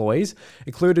other employees,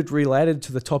 included related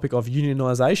to the topic of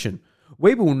unionization.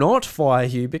 We will not fire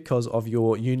you because of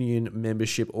your union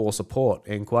membership or support."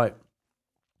 End quote.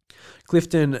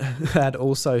 Clifton had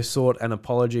also sought an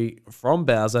apology from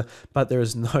Bowser, but there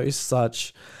is no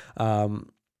such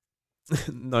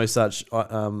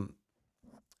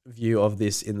view of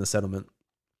this in the settlement.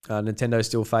 Nintendo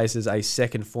still faces a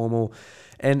second formal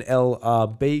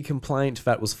NLRB complaint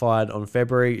that was filed on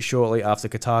February, shortly after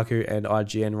Kotaku and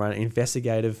IGN ran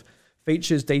investigative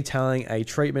features detailing a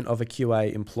treatment of a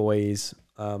QA employees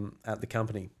at the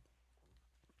company.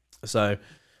 So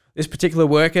this particular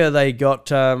worker, they got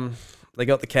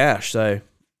the cash. So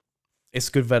it's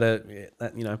good that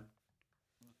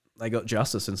they got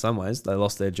justice in some ways. They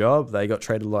lost their job, they got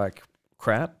treated like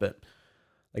crap, but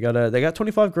they got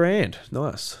 25 grand.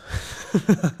 Nice.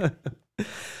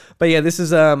 But yeah, this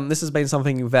has been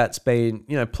something that's been,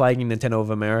 plaguing Nintendo of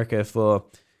America for,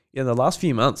 the last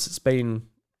few months. It's been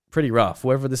pretty rough.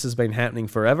 Whether this has been happening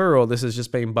forever or this has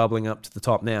just been bubbling up to the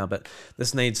top now, but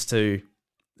this needs to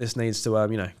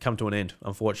come to an end,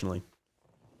 unfortunately.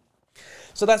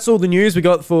 So that's all the news we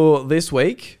got for this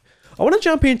week. I want to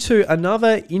jump into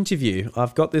another interview.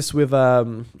 I've got this with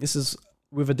a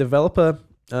developer,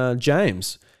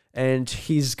 James, and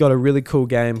he's got a really cool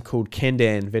game called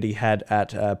Kendan that he had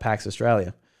at PAX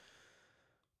Australia.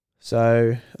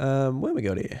 So, where we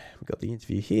got here? We got the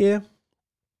interview here.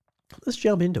 Let's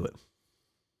jump into it.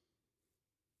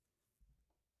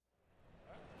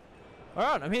 All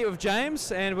right, I'm here with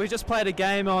James, and we just played a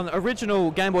game on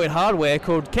original Game Boy hardware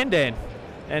called Kendan.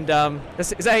 And is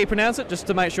that how you pronounce it? Just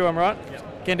to make sure I'm right.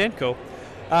 Yep. Kendan, cool.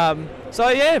 So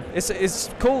yeah, it's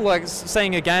cool, like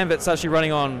seeing a game that's actually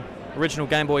running on original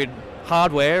Game Boy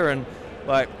hardware, and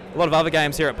like a lot of other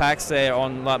games here at PAX, they're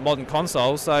on like modern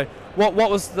consoles. So what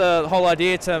was the whole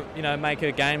idea to make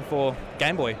a game for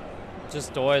Game Boy?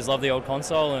 Just always loved the old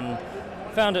console and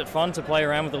found it fun to play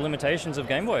around with the limitations of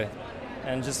Game Boy,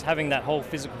 and just having that whole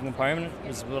physical component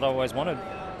was what I always wanted.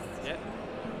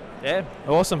 Yeah,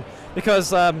 awesome.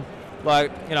 Because I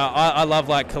love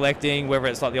like collecting, whether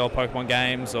it's like the old Pokemon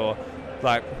games or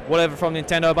like whatever from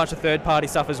Nintendo, a bunch of third-party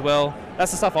stuff as well.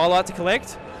 That's the stuff I like to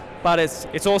collect. But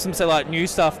it's awesome to see like new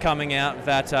stuff coming out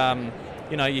that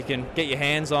you can get your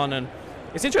hands on, and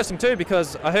it's interesting too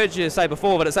because I heard you say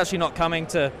before that it's actually not coming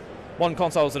to modern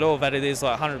consoles at all. That it is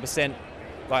like 100%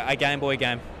 like a Game Boy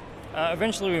game.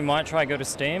 Eventually, we might try go to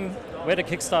Steam. We had a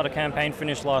Kickstarter campaign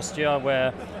finished last year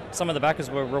where some of the backers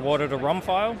were rewarded a ROM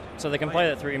file, so they can play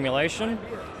that through emulation.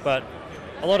 But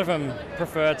a lot of them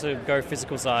prefer to go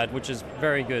physical side, which is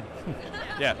very good.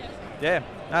 Yeah,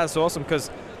 that's awesome because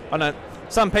I know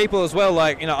some people as well.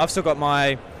 Like I've still got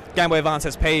my Game Boy Advance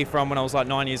SP from when I was like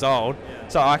 9 years old,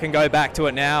 so I can go back to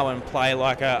it now and play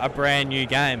like a brand new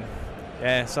game.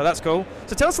 Yeah, so that's cool.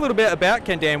 So tell us a little bit about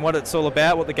Kendan, what it's all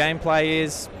about, what the gameplay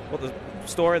is, what the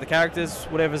story, the characters,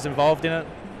 whatever's involved in it.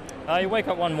 You wake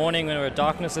up one morning when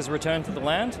darkness has returned to the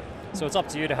land, so it's up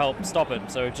to you to help stop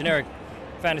it. So generic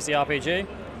fantasy RPG,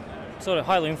 sort of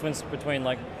highly influenced between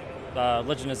like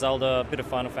Legend of Zelda, a bit of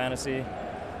Final Fantasy,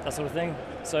 that sort of thing.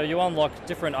 So you unlock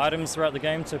different items throughout the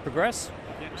game to progress.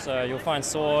 So you'll find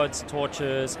swords,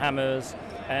 torches, hammers,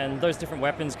 and those different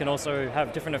weapons can also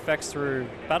have different effects through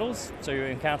battles, so you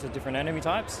encounter different enemy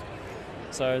types.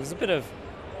 So there's a bit of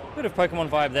Pokemon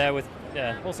vibe there with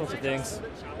all sorts of things.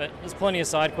 But there's plenty of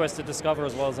side quests to discover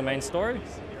as well as the main story.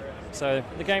 So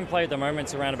the gameplay at the moment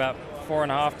is around about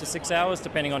 4.5 to 6 hours,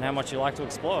 depending on how much you like to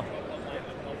explore.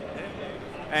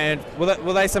 And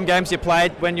were they some games you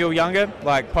played when you were younger,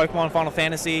 like Pokemon, Final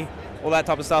Fantasy, all that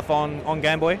type of stuff on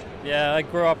Game Boy? Yeah, I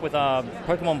grew up with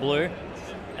Pokemon Blue,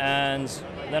 and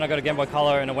then I got a Game Boy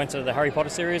Color and I went to the Harry Potter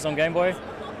series on Game Boy,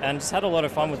 and just had a lot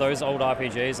of fun with those old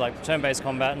RPGs, like turn-based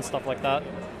combat and stuff like that.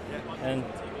 and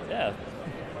yeah.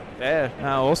 Yeah,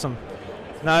 no, awesome.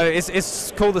 No,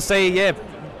 it's cool to see. Yeah,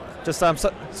 just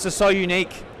it's just so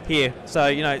unique here. So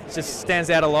it just stands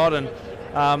out a lot. And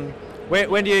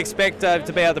when do you expect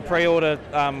to be able to pre-order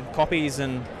copies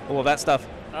and all of that stuff?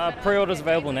 Pre-orders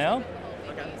available now.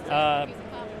 Okay.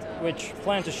 Which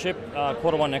plan to ship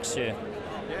Q1 next year.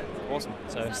 Yeah, awesome.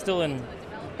 So still in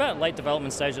about late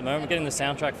development stage at the moment. We're getting the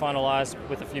soundtrack finalised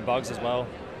with a few bugs as well.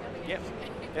 Yep.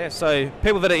 Yeah. So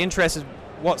people that are interested,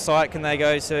 what site can they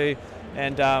go to,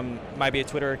 and maybe a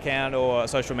Twitter account or a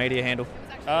social media handle?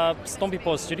 Stompy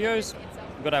Paws Studios.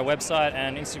 We've got our website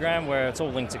and Instagram where it's all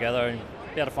linked together, and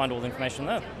be able to find all the information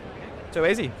there. Too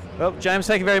easy. Well, James,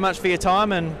 thank you very much for your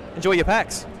time and enjoy your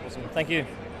packs. Awesome. Thank you.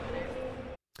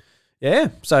 Yeah,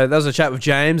 so that was a chat with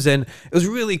James, and it was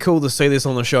really cool to see this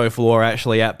on the show floor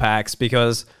actually at PAX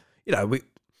because, we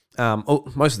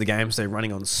most of the games they're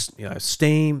running on,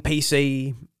 Steam,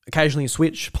 PC, occasionally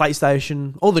Switch,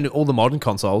 PlayStation, all the modern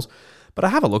consoles. But I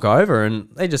have a look over, and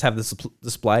they just have this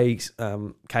display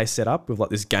case set up with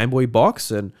like this Game Boy box,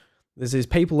 and there's these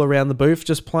people around the booth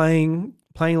just playing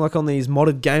like on these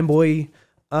modded Game Boy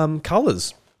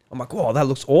colors. I'm like, whoa, that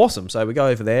looks awesome. So we go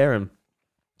over there and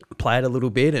play it a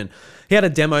little bit, and he had a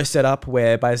demo set up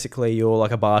where basically you're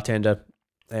like a bartender,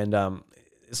 and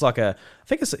it's like I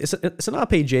think it's an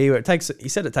RPG where he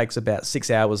said it takes about 6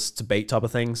 hours to beat type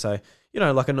of thing. So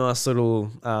like a nice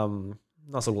little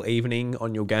evening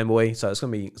on your Game Boy. So it's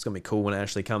gonna be cool when it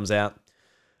actually comes out.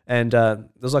 And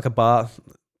there's like a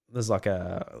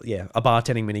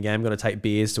bartending mini game. Going to take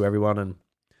beers to everyone, and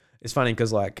it's funny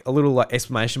because like a little like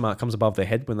exclamation mark comes above their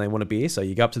head when they want a beer. So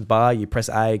you go up to the bar, you press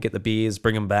A, get the beers,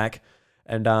 bring them back.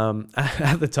 And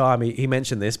at the time he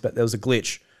mentioned this, but there was a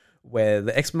glitch where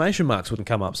the exclamation marks wouldn't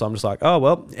come up. So I'm just like, oh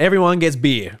well, everyone gets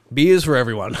beer. Beers for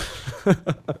everyone.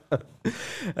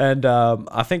 And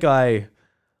I think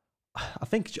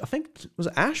was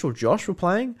it Ash or Josh were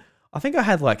playing? I think I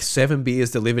had like 7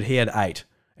 beers delivered. He had 8.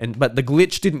 But the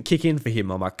glitch didn't kick in for him.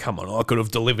 I'm like, come on, I could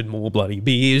have delivered more bloody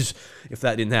beers if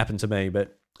that didn't happen to me.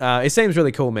 But it seems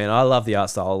really cool, man. I love the art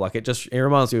style. Like it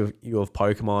reminds you of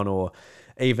Pokemon, or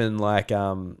even like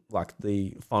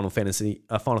the Final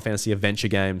Fantasy adventure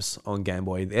games on Game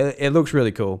Boy. It looks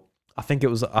really cool. I think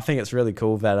it's really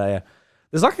cool that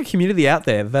there's like a community out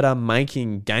there that are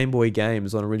making Game Boy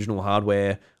games on original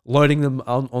hardware, loading them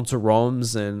onto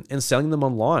ROMs and selling them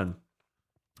online.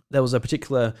 There was a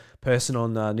particular person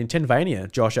on Nintendovania.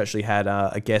 Josh actually had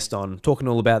a guest on talking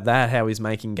all about that, how he's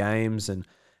making games and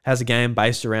has a game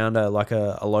based around a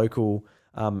local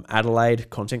Adelaide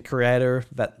content creator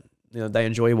that they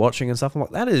enjoy watching and stuff. I'm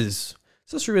like, it's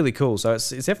just really cool. So it's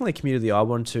definitely a community I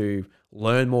want to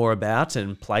learn more about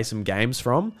and play some games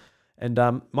from. And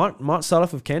might start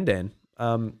off with Kendan.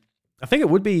 I think it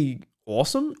would be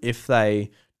awesome if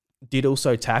they did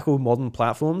also tackle modern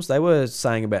platforms. They were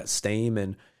saying about Steam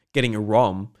and getting a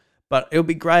ROM, but it would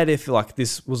be great if like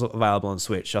this was available on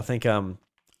Switch. I think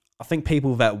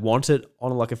people that want it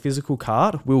on like a physical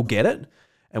card will get it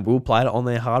and will play it on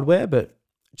their hardware. But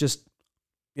just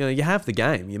you have the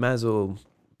game, you may as well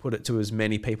put it to as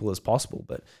many people as possible.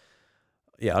 But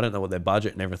yeah, I don't know what their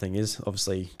budget and everything is.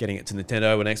 Obviously, getting it to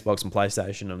Nintendo and Xbox and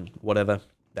PlayStation and whatever,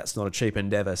 that's not a cheap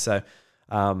endeavor. So,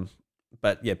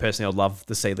 but yeah, personally, I'd love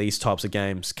to see these types of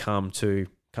games come to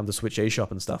Switch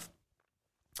eShop and stuff.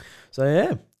 So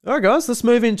yeah. All right, guys, let's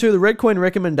move into the Red Coin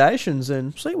recommendations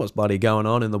and see what's bloody going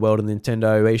on in the world of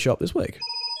Nintendo eShop this week.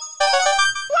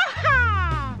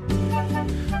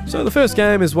 So the first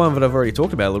game is one that I've already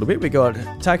talked about a little bit. We got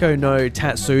Taiko no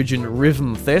Tatsujin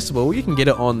Rhythm Festival. You can get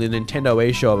it on the Nintendo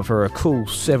eShop for a cool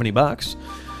 $70.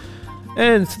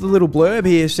 And the little blurb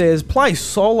here says, play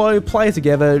solo, play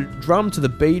together, drum to the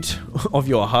beat of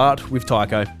your heart with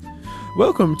Taiko.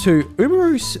 Welcome to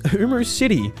Umaru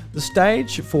City, the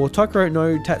stage for Taiko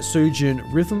no Tatsujin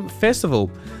Rhythm Festival.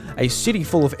 A city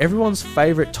full of everyone's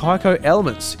favourite taiko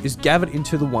elements is gathered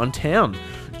into the one town.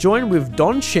 Join with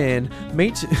Don Chan,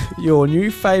 meet your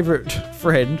new favourite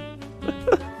friend,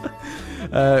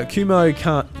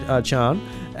 Kumo-chan,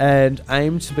 and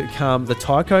aim to become the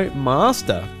taiko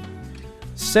master.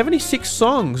 76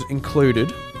 songs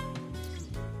included.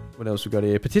 What else we got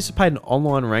here? Participate in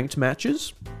online ranked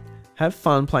matches. Have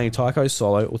fun playing taiko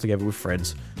solo or together with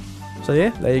friends. So yeah,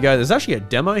 there you go. There's actually a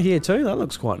demo here too. That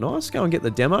looks quite nice. Go and get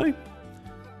the demo.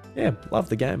 Yeah, love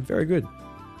the game. Very good.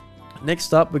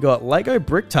 Next up, we got Lego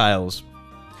Bricktales.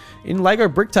 In Lego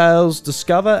Bricktales,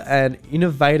 discover an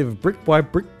innovative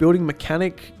brick-by-brick building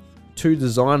mechanic to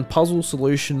design puzzle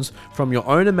solutions from your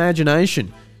own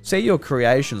imagination. See your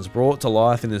creations brought to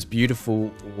life in this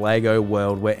beautiful Lego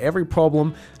world where every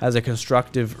problem has a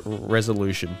constructive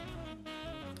resolution.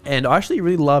 And I actually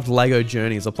really loved Lego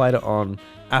Journeys. I played it on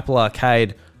Apple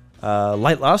Arcade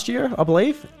late last year, I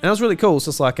believe. And it was really cool. It's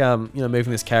just like,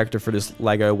 moving this character through this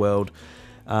Lego world.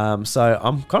 So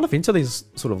I'm kind of into these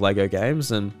sort of Lego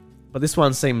games, but this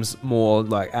one seems more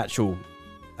like actual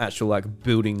like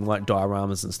building like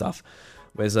dioramas and stuff.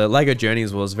 Whereas Lego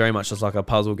Journeys was very much just like a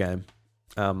puzzle game.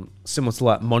 Similar to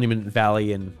like Monument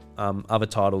Valley and other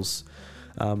titles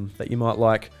that you might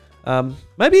like.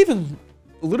 Maybe even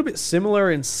a little bit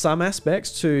similar in some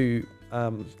aspects to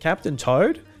Captain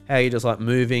Toad, how you're just like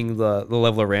moving the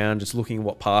level around, just looking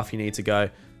what path you need to go.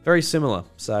 Very similar.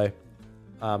 So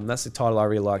that's the title I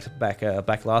really liked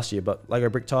back last year. But Lego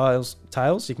Brick Tales,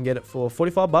 you can get it for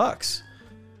 $45.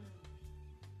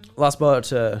 Last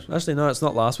but actually no, it's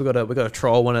not last. We got a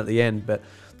troll one at the end, but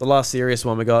the last serious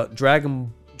one we got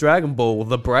Dragon Ball: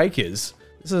 The Breakers.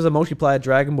 This is a multiplayer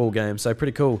Dragon Ball game, so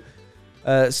pretty cool.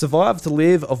 Survive to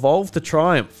live, evolve to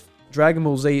triumph. Dragon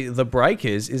Ball Z: The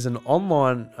Breakers is an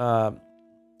online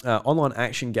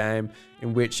action game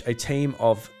in which a team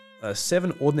of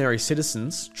 7 ordinary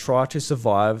citizens try to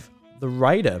survive the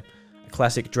Raider, a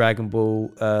classic Dragon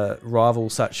Ball rival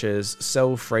such as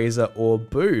Cell, Frieza, or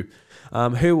Boo,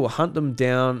 who will hunt them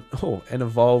down and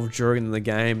evolve during the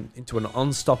game into an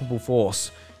unstoppable force.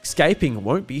 Escaping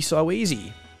won't be so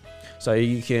easy. So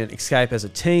you can escape as a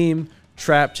team,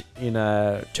 trapped in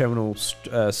a terminal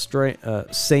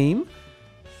seam.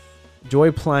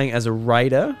 Enjoy playing as a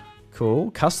raider.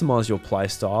 Cool. Customize your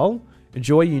playstyle.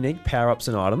 Enjoy unique power-ups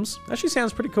and items. Actually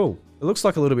sounds pretty cool. It looks a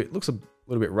little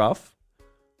bit rough,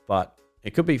 but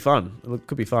it could be fun. It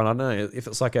could be fun. I don't know if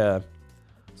it's like a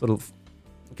sort of,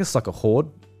 I guess like a horde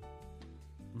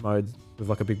mode with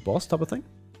like a big boss type of thing.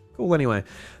 Cool. Anyway,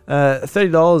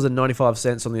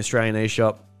 $30.95 on the Australian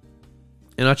eShop.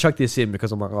 And I chucked this in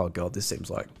because I'm like, oh god, this seems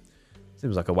like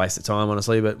a waste of time,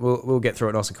 honestly. But we'll get through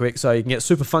it nice and quick. So you can get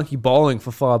Super Funky Bowling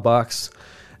for $5,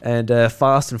 and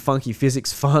fast and funky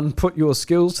physics fun. Put your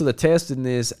skills to the test in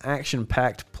this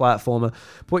action-packed platformer.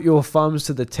 Put your thumbs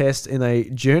to the test in a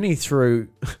journey through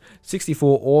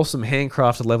 64 awesome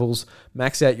handcrafted levels.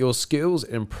 Max out your skills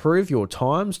and improve your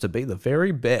times to be the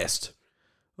very best.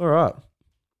 All right,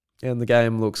 and the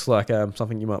game looks like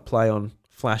something you might play on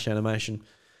Flash animation.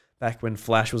 Back when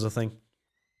Flash was a thing.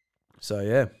 So,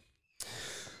 yeah.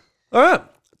 All right.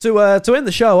 To end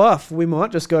the show off, we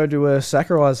might just go to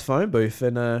Sakurai's phone booth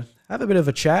and have a bit of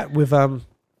a chat with, well,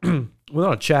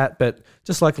 not a chat, but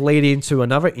just like lead into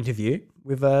another interview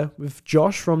with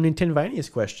Josh from Nintenvania's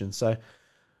question. So,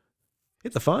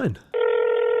 hit the phone.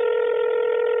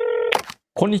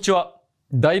 こんにちは。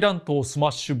大乱闘スマ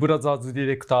ッシュブラザーズディ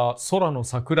レクター、空野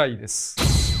桜井です。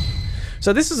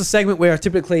So this is a segment where I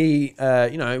typically,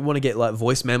 want to get like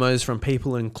voice memos from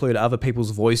people and include other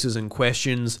people's voices and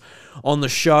questions on the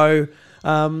show.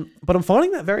 But I'm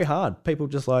finding that very hard. People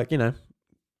just like, not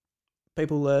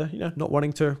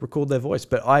wanting to record their voice.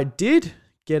 But I did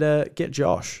get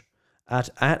Josh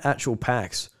at Actual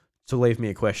PAX to leave me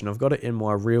a question. I've got it in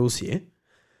my reels here.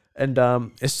 And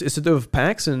it's to do with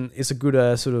PAX, and it's a good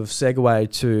sort of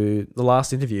segue to the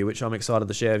last interview, which I'm excited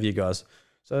to share with you guys.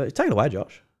 So take it away,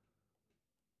 Josh.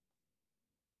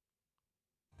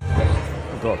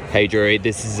 Hey Drew,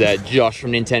 this is Josh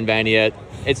from Nintenvania.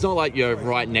 It's not like you're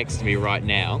right next to me right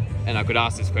now, and I could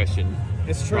ask this question.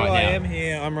 It's true, right I now. am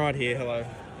here. I'm right here. Hello.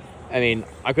 I mean,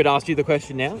 I could ask you the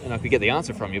question now, and I could get the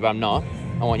answer from you, but I'm not.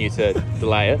 I want you to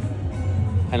delay it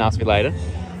and ask me later.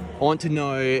 I want to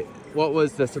know, what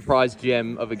was the surprise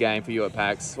gem of a game for you at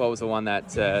PAX? What was the one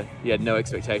that you had no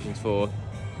expectations for,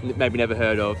 maybe never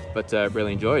heard of, but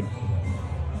really enjoyed?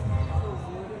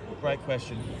 Great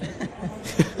question.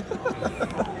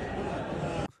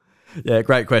 Yeah,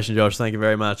 great question, Josh. Thank you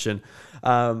very much. And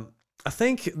I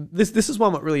think this is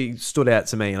one that really stood out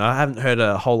to me, and I haven't heard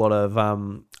a whole lot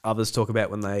of others talk about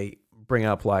when they bring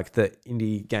up like the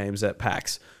indie games at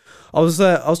PAX. I was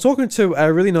talking to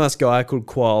a really nice guy called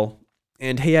Qual,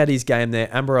 and he had his game there,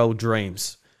 Umbrella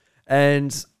Dreams.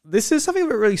 And this is something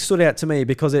that really stood out to me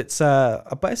because it's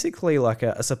basically like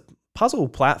it's a puzzle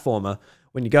platformer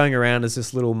when you're going around as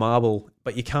this little marble,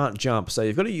 but you can't jump. So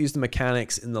you've got to use the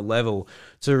mechanics in the level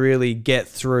to really get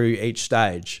through each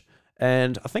stage.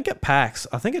 And I think at PAX,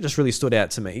 it just really stood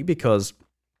out to me because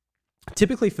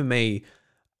typically for me,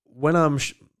 when I'm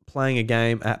playing a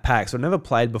game at PAX, I've never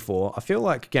played before, I feel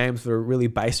like games that are really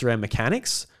based around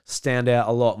mechanics stand out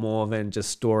a lot more than just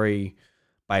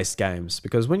story-based games.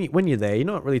 Because when you're there, you're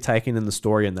not really taking in the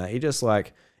story in that. You're just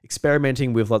like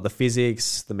experimenting with like the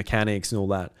physics, the mechanics and all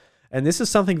that. And this is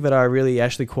something that I really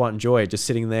actually quite enjoy, just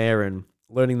sitting there and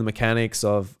learning the mechanics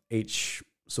of each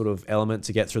sort of element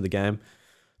to get through the game.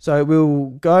 So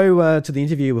we'll go to the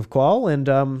interview with Qual and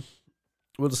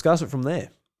we'll discuss it from there.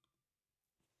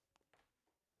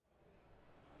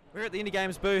 We're at the Indie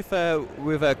Games booth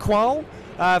with Qual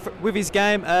with his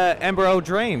game Amberell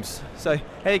Dreams. So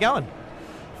how you going?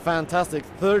 Fantastic.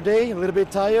 Third day, a little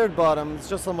bit tired, but it's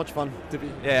just so much fun to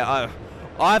be. Yeah,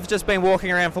 I've just been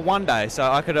walking around for one day,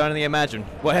 so I could only imagine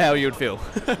how you'd feel.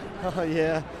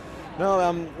 Yeah.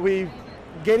 No, we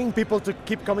getting people to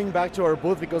keep coming back to our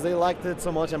booth because they liked it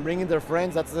so much and bringing their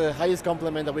friends. That's the highest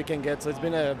compliment that we can get. So it's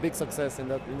been a big success in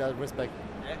that respect.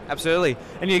 Yeah, absolutely.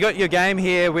 And you got your game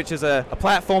here, which is a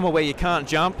platformer where you can't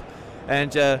jump,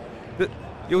 and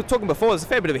you were talking before, there's a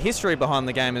fair bit of a history behind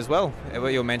the game as well,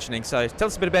 what you were mentioning. So tell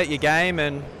us a bit about your game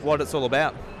and what it's all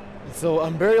about. So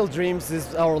Amberell Dreams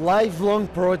is our lifelong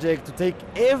project to take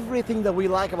everything that we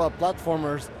like about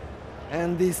platformers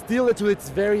and distill it to its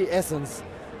very essence,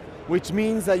 which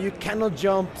means that you cannot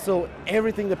jump, so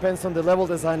everything depends on the level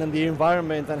design and the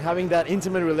environment and having that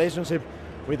intimate relationship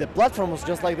with the platformers,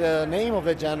 just like the name of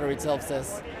the genre itself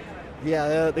says.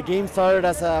 Yeah, the game started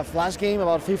as a Flash game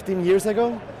about 15 years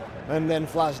ago, and then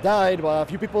Flash died, but a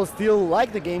few people still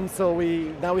like the game, so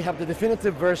now we have the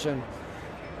definitive version.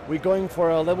 We're going for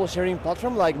a level sharing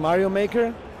platform like Mario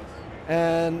Maker,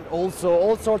 and also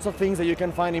all sorts of things that you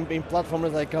can find in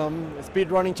platformers like speed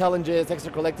running challenges,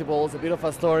 extra collectibles, a bit of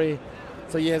a story.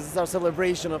 So yes, it's our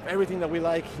celebration of everything that we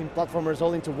like in platformers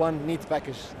all into one neat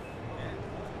package.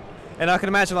 And I can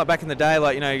imagine, like back in the day,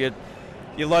 like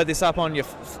you load this up on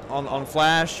on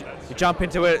Flash, you jump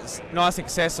into it, it's nice and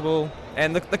accessible,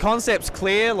 and the concept's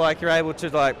clear. Like you're able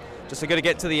to just got to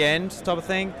get to the end type of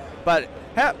thing. But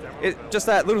just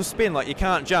that little spin, like you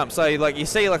can't jump. So you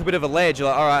see like a bit of a ledge. You're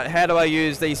like, all right, how do I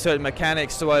use these certain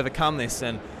mechanics to overcome this?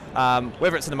 And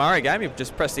whether it's in a Mario game, you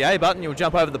just press the A button, you'll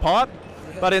jump over the pipe.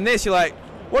 But in this, you're like,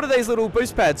 what do these little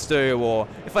boost pads do? Or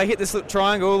if I hit this little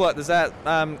triangle, like does that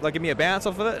give me a bounce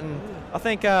off of it? And I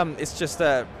think it's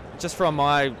just from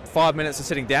my 5 minutes of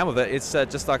sitting down with it, it's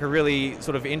just like a really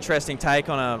sort of interesting take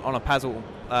on a puzzle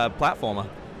platformer.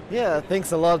 Yeah,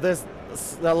 thanks a lot. There's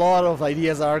a lot of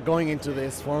ideas are going into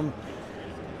this. From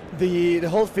the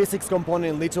whole physics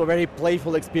component leads to a very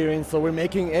playful experience. So we're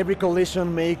making every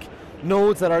collision make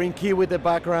notes that are in key with the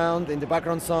background, in the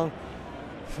background song.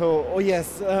 So,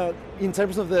 in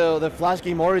terms of the Flash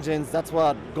game origins, that's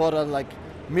what got like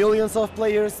millions of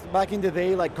players back in the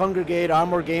day, like Congregate,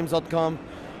 ArmorGames.com.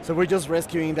 So we're just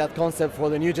rescuing that concept for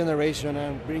the new generation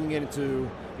and bringing it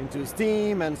into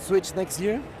Steam and Switch next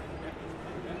year.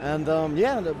 And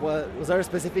was there a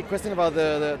specific question about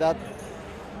that?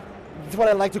 It's what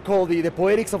I like to call the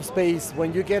poetics of space,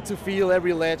 when you get to feel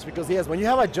every ledge, because yes, when you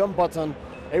have a jump button,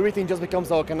 everything just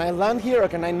becomes, oh, can I land here or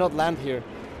can I not land here?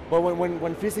 But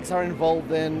when physics are involved,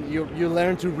 then you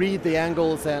learn to read the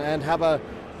angles and have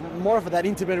more of that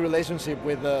intimate relationship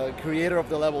with the creator of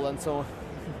the level and so on.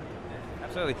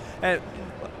 Absolutely. And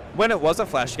when it was a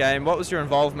Flash game, what was your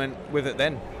involvement with it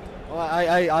then? Well,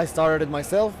 I started it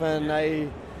myself,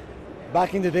 and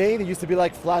back in the day, there used to be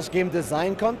like Flash game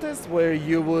design contests where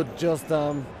you would just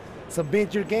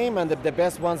submit your game, and the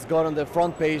best ones got on the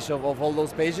front page of all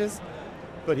those pages.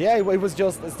 But yeah,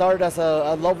 it started as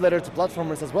a love letter to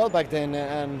platformers as well back then,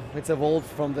 and it's evolved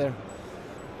from there.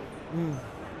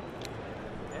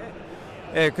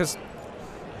 Yeah, because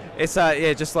it's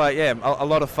a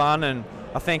lot of fun, and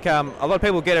I think a lot of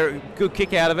people get a good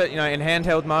kick out of it, in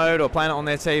handheld mode or playing it on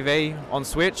their TV on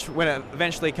Switch when it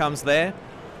eventually comes there.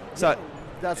 So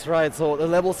that's right. So the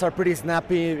levels are pretty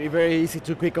snappy, very easy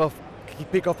to pick up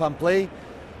and play.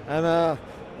 I'm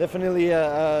definitely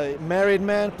a married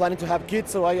man planning to have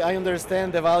kids, so I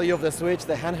understand the value of the Switch,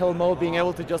 the handheld mode, being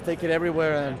able to just take it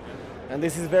everywhere, and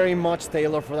this is very much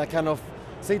tailored for that kind of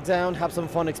sit down, have some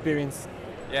fun experience.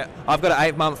 Yeah, I've got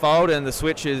an 8-month-old, and the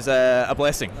Switch is a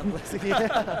blessing.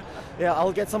 Yeah,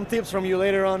 I'll get some tips from you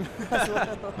later on.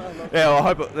 Yeah,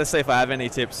 well, let's see if I have any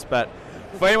tips. But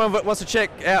for anyone that wants to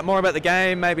check out more about the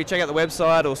game, maybe check out the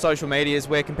website or social medias,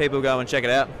 where can people go and check it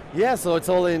out? Yeah, so it's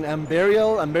all in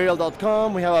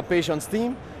Amberell.com. We have a page on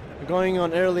Steam. We're going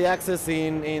on early access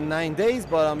in 9 days,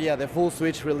 but the full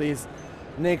Switch release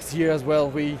next year as well.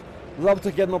 We love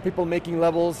to get more people making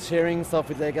levels, sharing stuff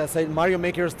with, like I said, Mario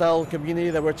Maker style community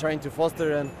that we're trying to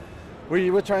foster, and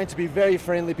we're trying to be very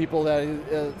friendly people that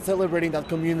are celebrating that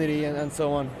community and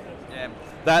so on. Yeah,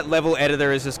 that level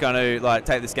editor is just going to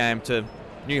take this game to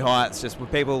new heights, just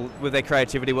with people with their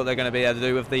creativity, what they're going to be able to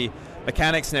do with the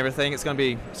mechanics and everything. It's going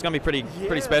to be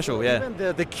pretty special. Yeah. Even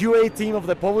the QA team of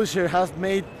the publisher has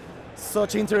made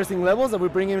such interesting levels that we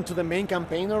bring into the main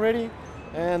campaign already.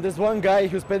 And there's one guy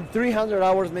who spent 300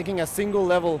 hours making a single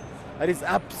level, that is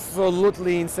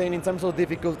absolutely insane in terms of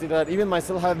difficulty that even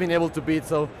myself have been able to beat.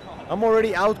 So I'm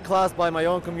already outclassed by my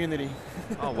own community.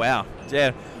 Oh wow,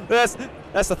 yeah. Well,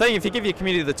 that's the thing. If you give your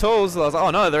community the tools, I was like, oh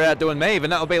no, they're outdoing me,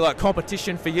 then that'll be like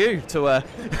competition for you to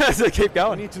to keep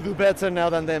going. I need to do better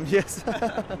now than them. Yes,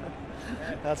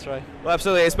 that's right. Well,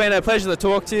 absolutely. It's been a pleasure to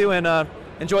talk to you, and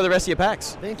enjoy the rest of your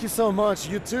packs. Thank you so much.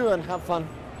 You too, and have fun.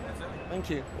 Thank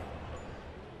you.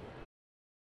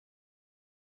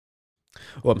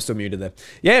 Well, I'm still muted there.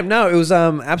 Yeah, no, it was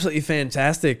absolutely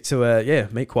fantastic to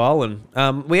meet Qual,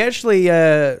 and we actually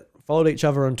followed each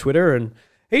other on Twitter, and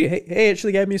he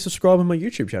actually gave me a subscribe on my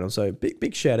YouTube channel, so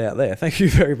big shout out there. Thank you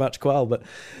very much, Qual. But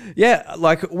yeah,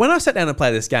 like when I sat down to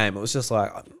play this game, it was just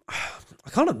like I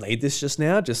kind of need this just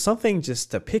now, just something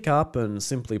just to pick up and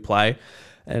simply play.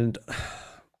 And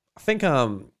I think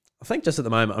just at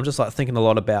the moment I'm just like thinking a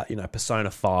lot about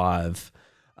Persona 5.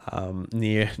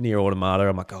 Near Automata.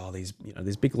 I'm like, oh, these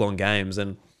big long games,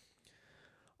 and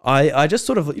I just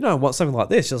sort of want something like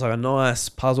this, just like a nice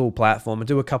puzzle platform, and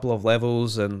do a couple of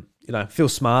levels, and feel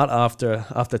smart after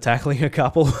tackling a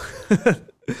couple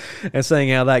and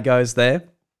seeing how that goes there.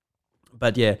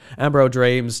 But yeah, Umbrella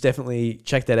Dreams, definitely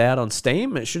check that out on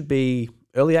Steam. It should be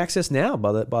early access now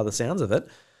by the sounds of it.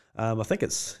 I think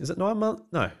is it 9 months?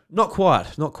 No, not quite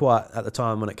at the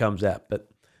time when it comes out, but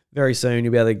very soon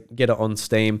you'll be able to get it on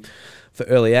Steam for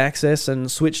early access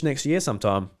and Switch next year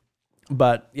sometime.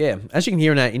 But yeah, as you can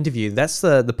hear in our interview, that's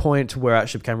the point where I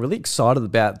actually became really excited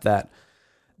about that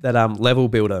level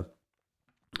builder,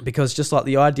 because just like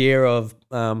the idea of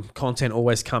content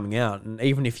always coming out, and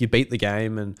even if you beat the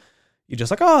game and you're just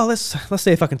like, oh, let's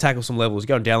see if I can tackle some levels,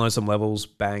 go and download some levels,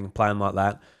 bang, play them like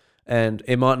that, and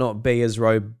it might not be as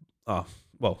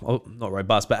not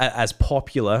robust, but as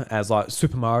popular as like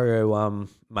Super Mario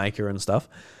Maker and stuff.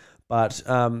 But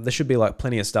there should be like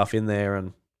plenty of stuff in there,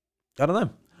 and I don't know.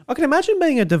 I can imagine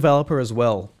being a developer as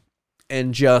well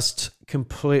and just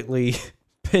completely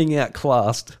being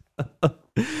outclassed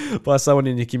by someone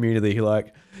in your community.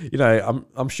 Like,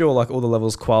 I'm sure like all the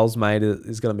levels Qual's made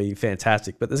is going to be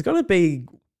fantastic, but there's going to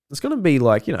be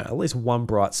like, at least one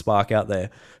bright spark out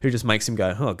there who just makes him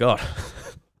go, oh God,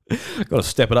 I've got to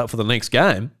step it up for the next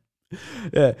game.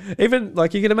 Yeah, even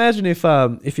like you can imagine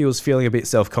if he was feeling a bit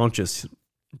self-conscious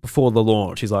before the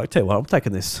launch, he's like, tell you what, I'm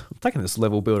taking this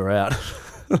level builder out.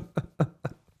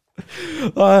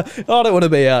 I don't want to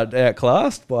be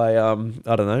outclassed by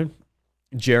I don't know,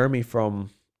 Jeremy from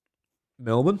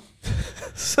Melbourne.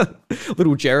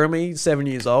 Little Jeremy, 7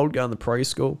 years old, going to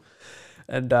preschool.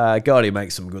 And God, he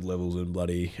makes some good levels in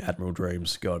bloody Admiral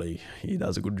Dreams. God, he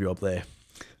does a good job there.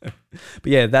 But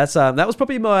yeah, that was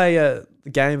probably my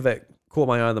game that caught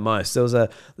my eye the most. There's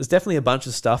definitely a bunch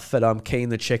of stuff that I'm keen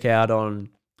to check out on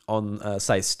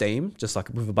say Steam, just like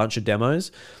with a bunch of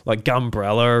demos, like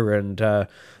Gumbrella, and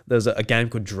there's a game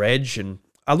called Dredge, and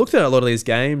I looked at a lot of these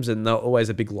games, and they're always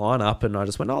a big lineup, and I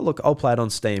just went, oh look, I'll play it on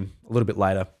Steam a little bit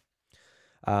later,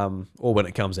 or when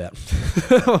it comes out,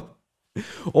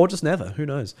 or just never, who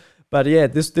knows. But yeah,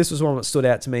 this was one that stood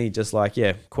out to me, just like,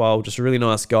 yeah, Qual, just a really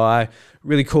nice guy,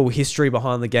 really cool history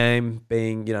behind the game,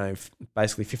 being,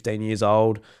 basically 15 years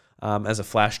old, as a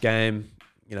Flash game,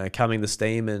 coming to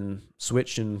Steam and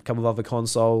Switch and a couple of other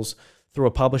consoles through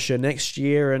a publisher next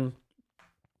year, and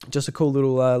just a cool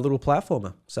little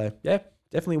platformer. So yeah,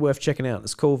 definitely worth checking out.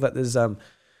 It's cool that there's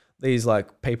these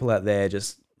like people out there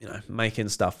just making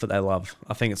stuff that they love.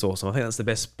 I think it's awesome. I think that's the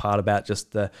best part about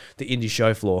just the indie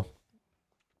show floor.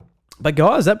 But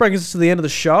guys, that brings us to the end of the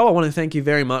show. I want to thank you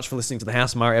very much for listening to the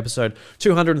House of Mario episode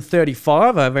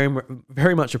 235. I very,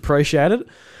 very much appreciate it.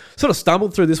 Sort of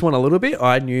stumbled through this one a little bit.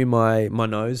 I knew my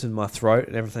nose and my throat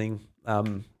and everything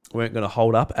weren't going to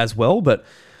hold up as well. But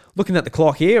looking at the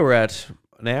clock here, we're at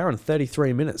an hour and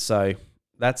 33 minutes. So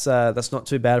that's not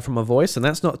too bad from my voice, and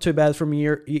that's not too bad from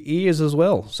your ears as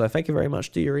well. So thank you very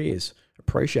much to your ears.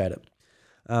 Appreciate it.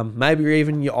 Maybe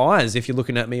even your eyes if you're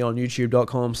looking at me on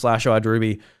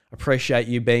youtube.com/iDruby. Appreciate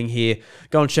you being here.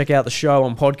 Go and check out the show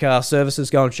on podcast services.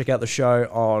 Go and check out the show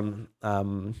on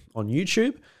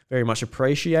YouTube. Very much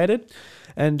appreciated.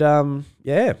 And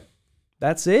yeah,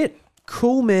 that's it.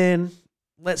 Cool, man.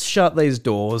 Let's shut these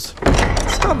doors.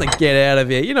 It's time to get out of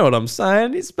here. You know what I'm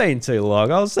saying? It's been too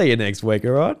long. I'll see you next week,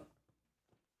 all right?